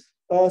born. Yes.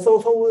 So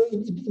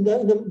in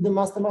the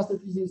master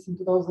thesis in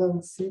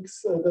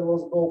 2006, there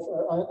was both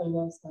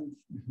Einstein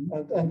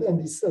and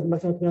this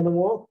maximal random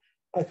walk.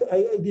 I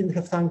didn't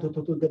have time to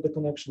get the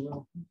connection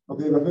now.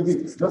 Okay, but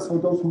maybe just for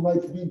those who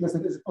might be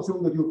interested, is it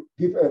possible that you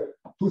give a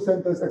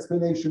two-sentence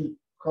explanation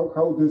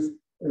how this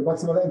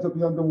maximal entropy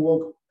random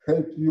walk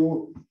helped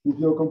you with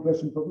your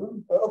compression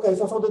problem? Okay,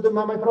 so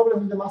my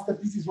problem in the master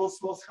thesis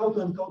was how to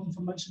encode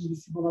information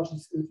with Fibonacci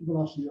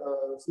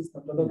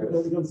system.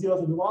 There are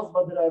zeros and ones,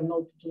 but there are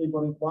no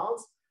neighboring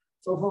ones.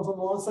 So from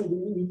one side, we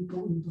need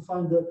to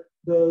find the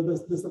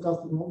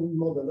stochastic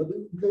model.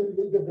 We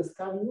get the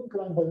scanning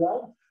line by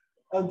line.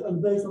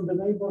 And based on the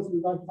neighbors, we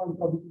like to find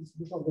probability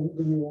distribution of the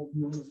new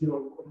 0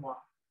 or 1.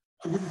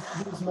 So this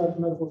is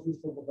Markov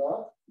system for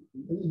that,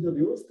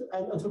 introduced.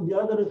 And from the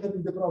other,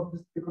 having the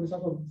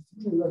condition of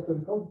distribution, we like to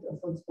encode it, and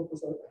for this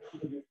purpose, I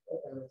introduced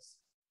errors,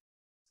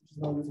 which is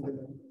now using the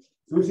definition.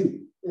 So you see,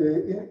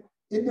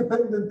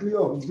 independently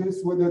of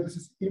this, whether this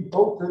is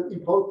important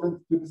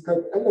to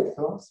describe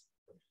electrons,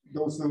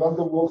 those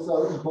random walks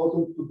are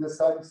important to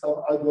design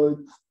some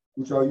algorithms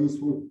which are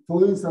useful,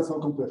 for instance,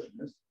 for compression.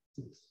 Yes.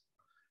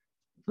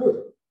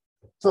 Good.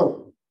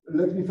 So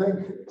let me thank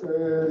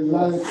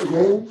Jarek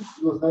again.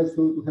 It was nice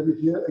to have you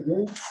here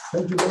again.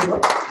 Thank you very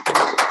much.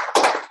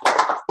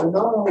 And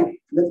now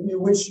let me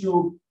wish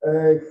you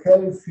a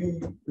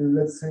healthy,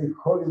 let's say,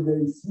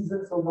 holiday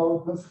season. So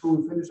now first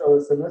we'll finish our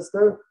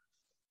semester.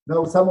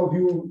 Now some of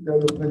you, there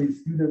are many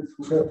students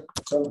who have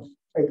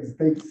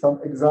take some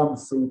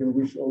exams, so we can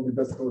wish all the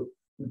best for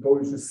in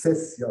Polish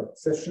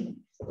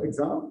session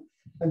exam.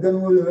 And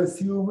then we'll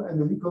resume and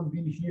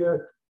reconvene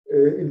here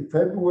in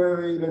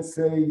February, let's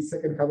say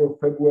second half of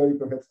February,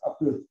 perhaps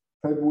after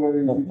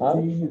February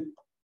 15.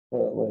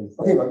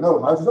 Okay, but no,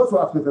 March is also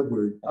after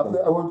February.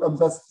 I'm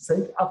just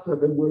saying after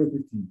February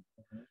 15.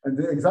 And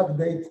the exact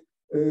date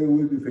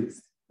will be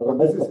fixed. But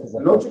this is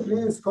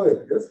logically is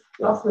correct, yes?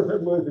 After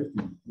February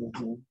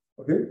 15.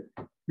 Okay,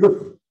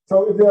 good.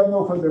 So if there are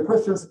no further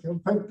questions,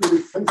 thanks to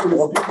the speaker,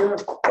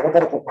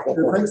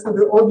 thanks to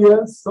the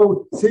audience.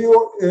 So see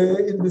you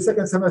in the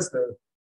second semester.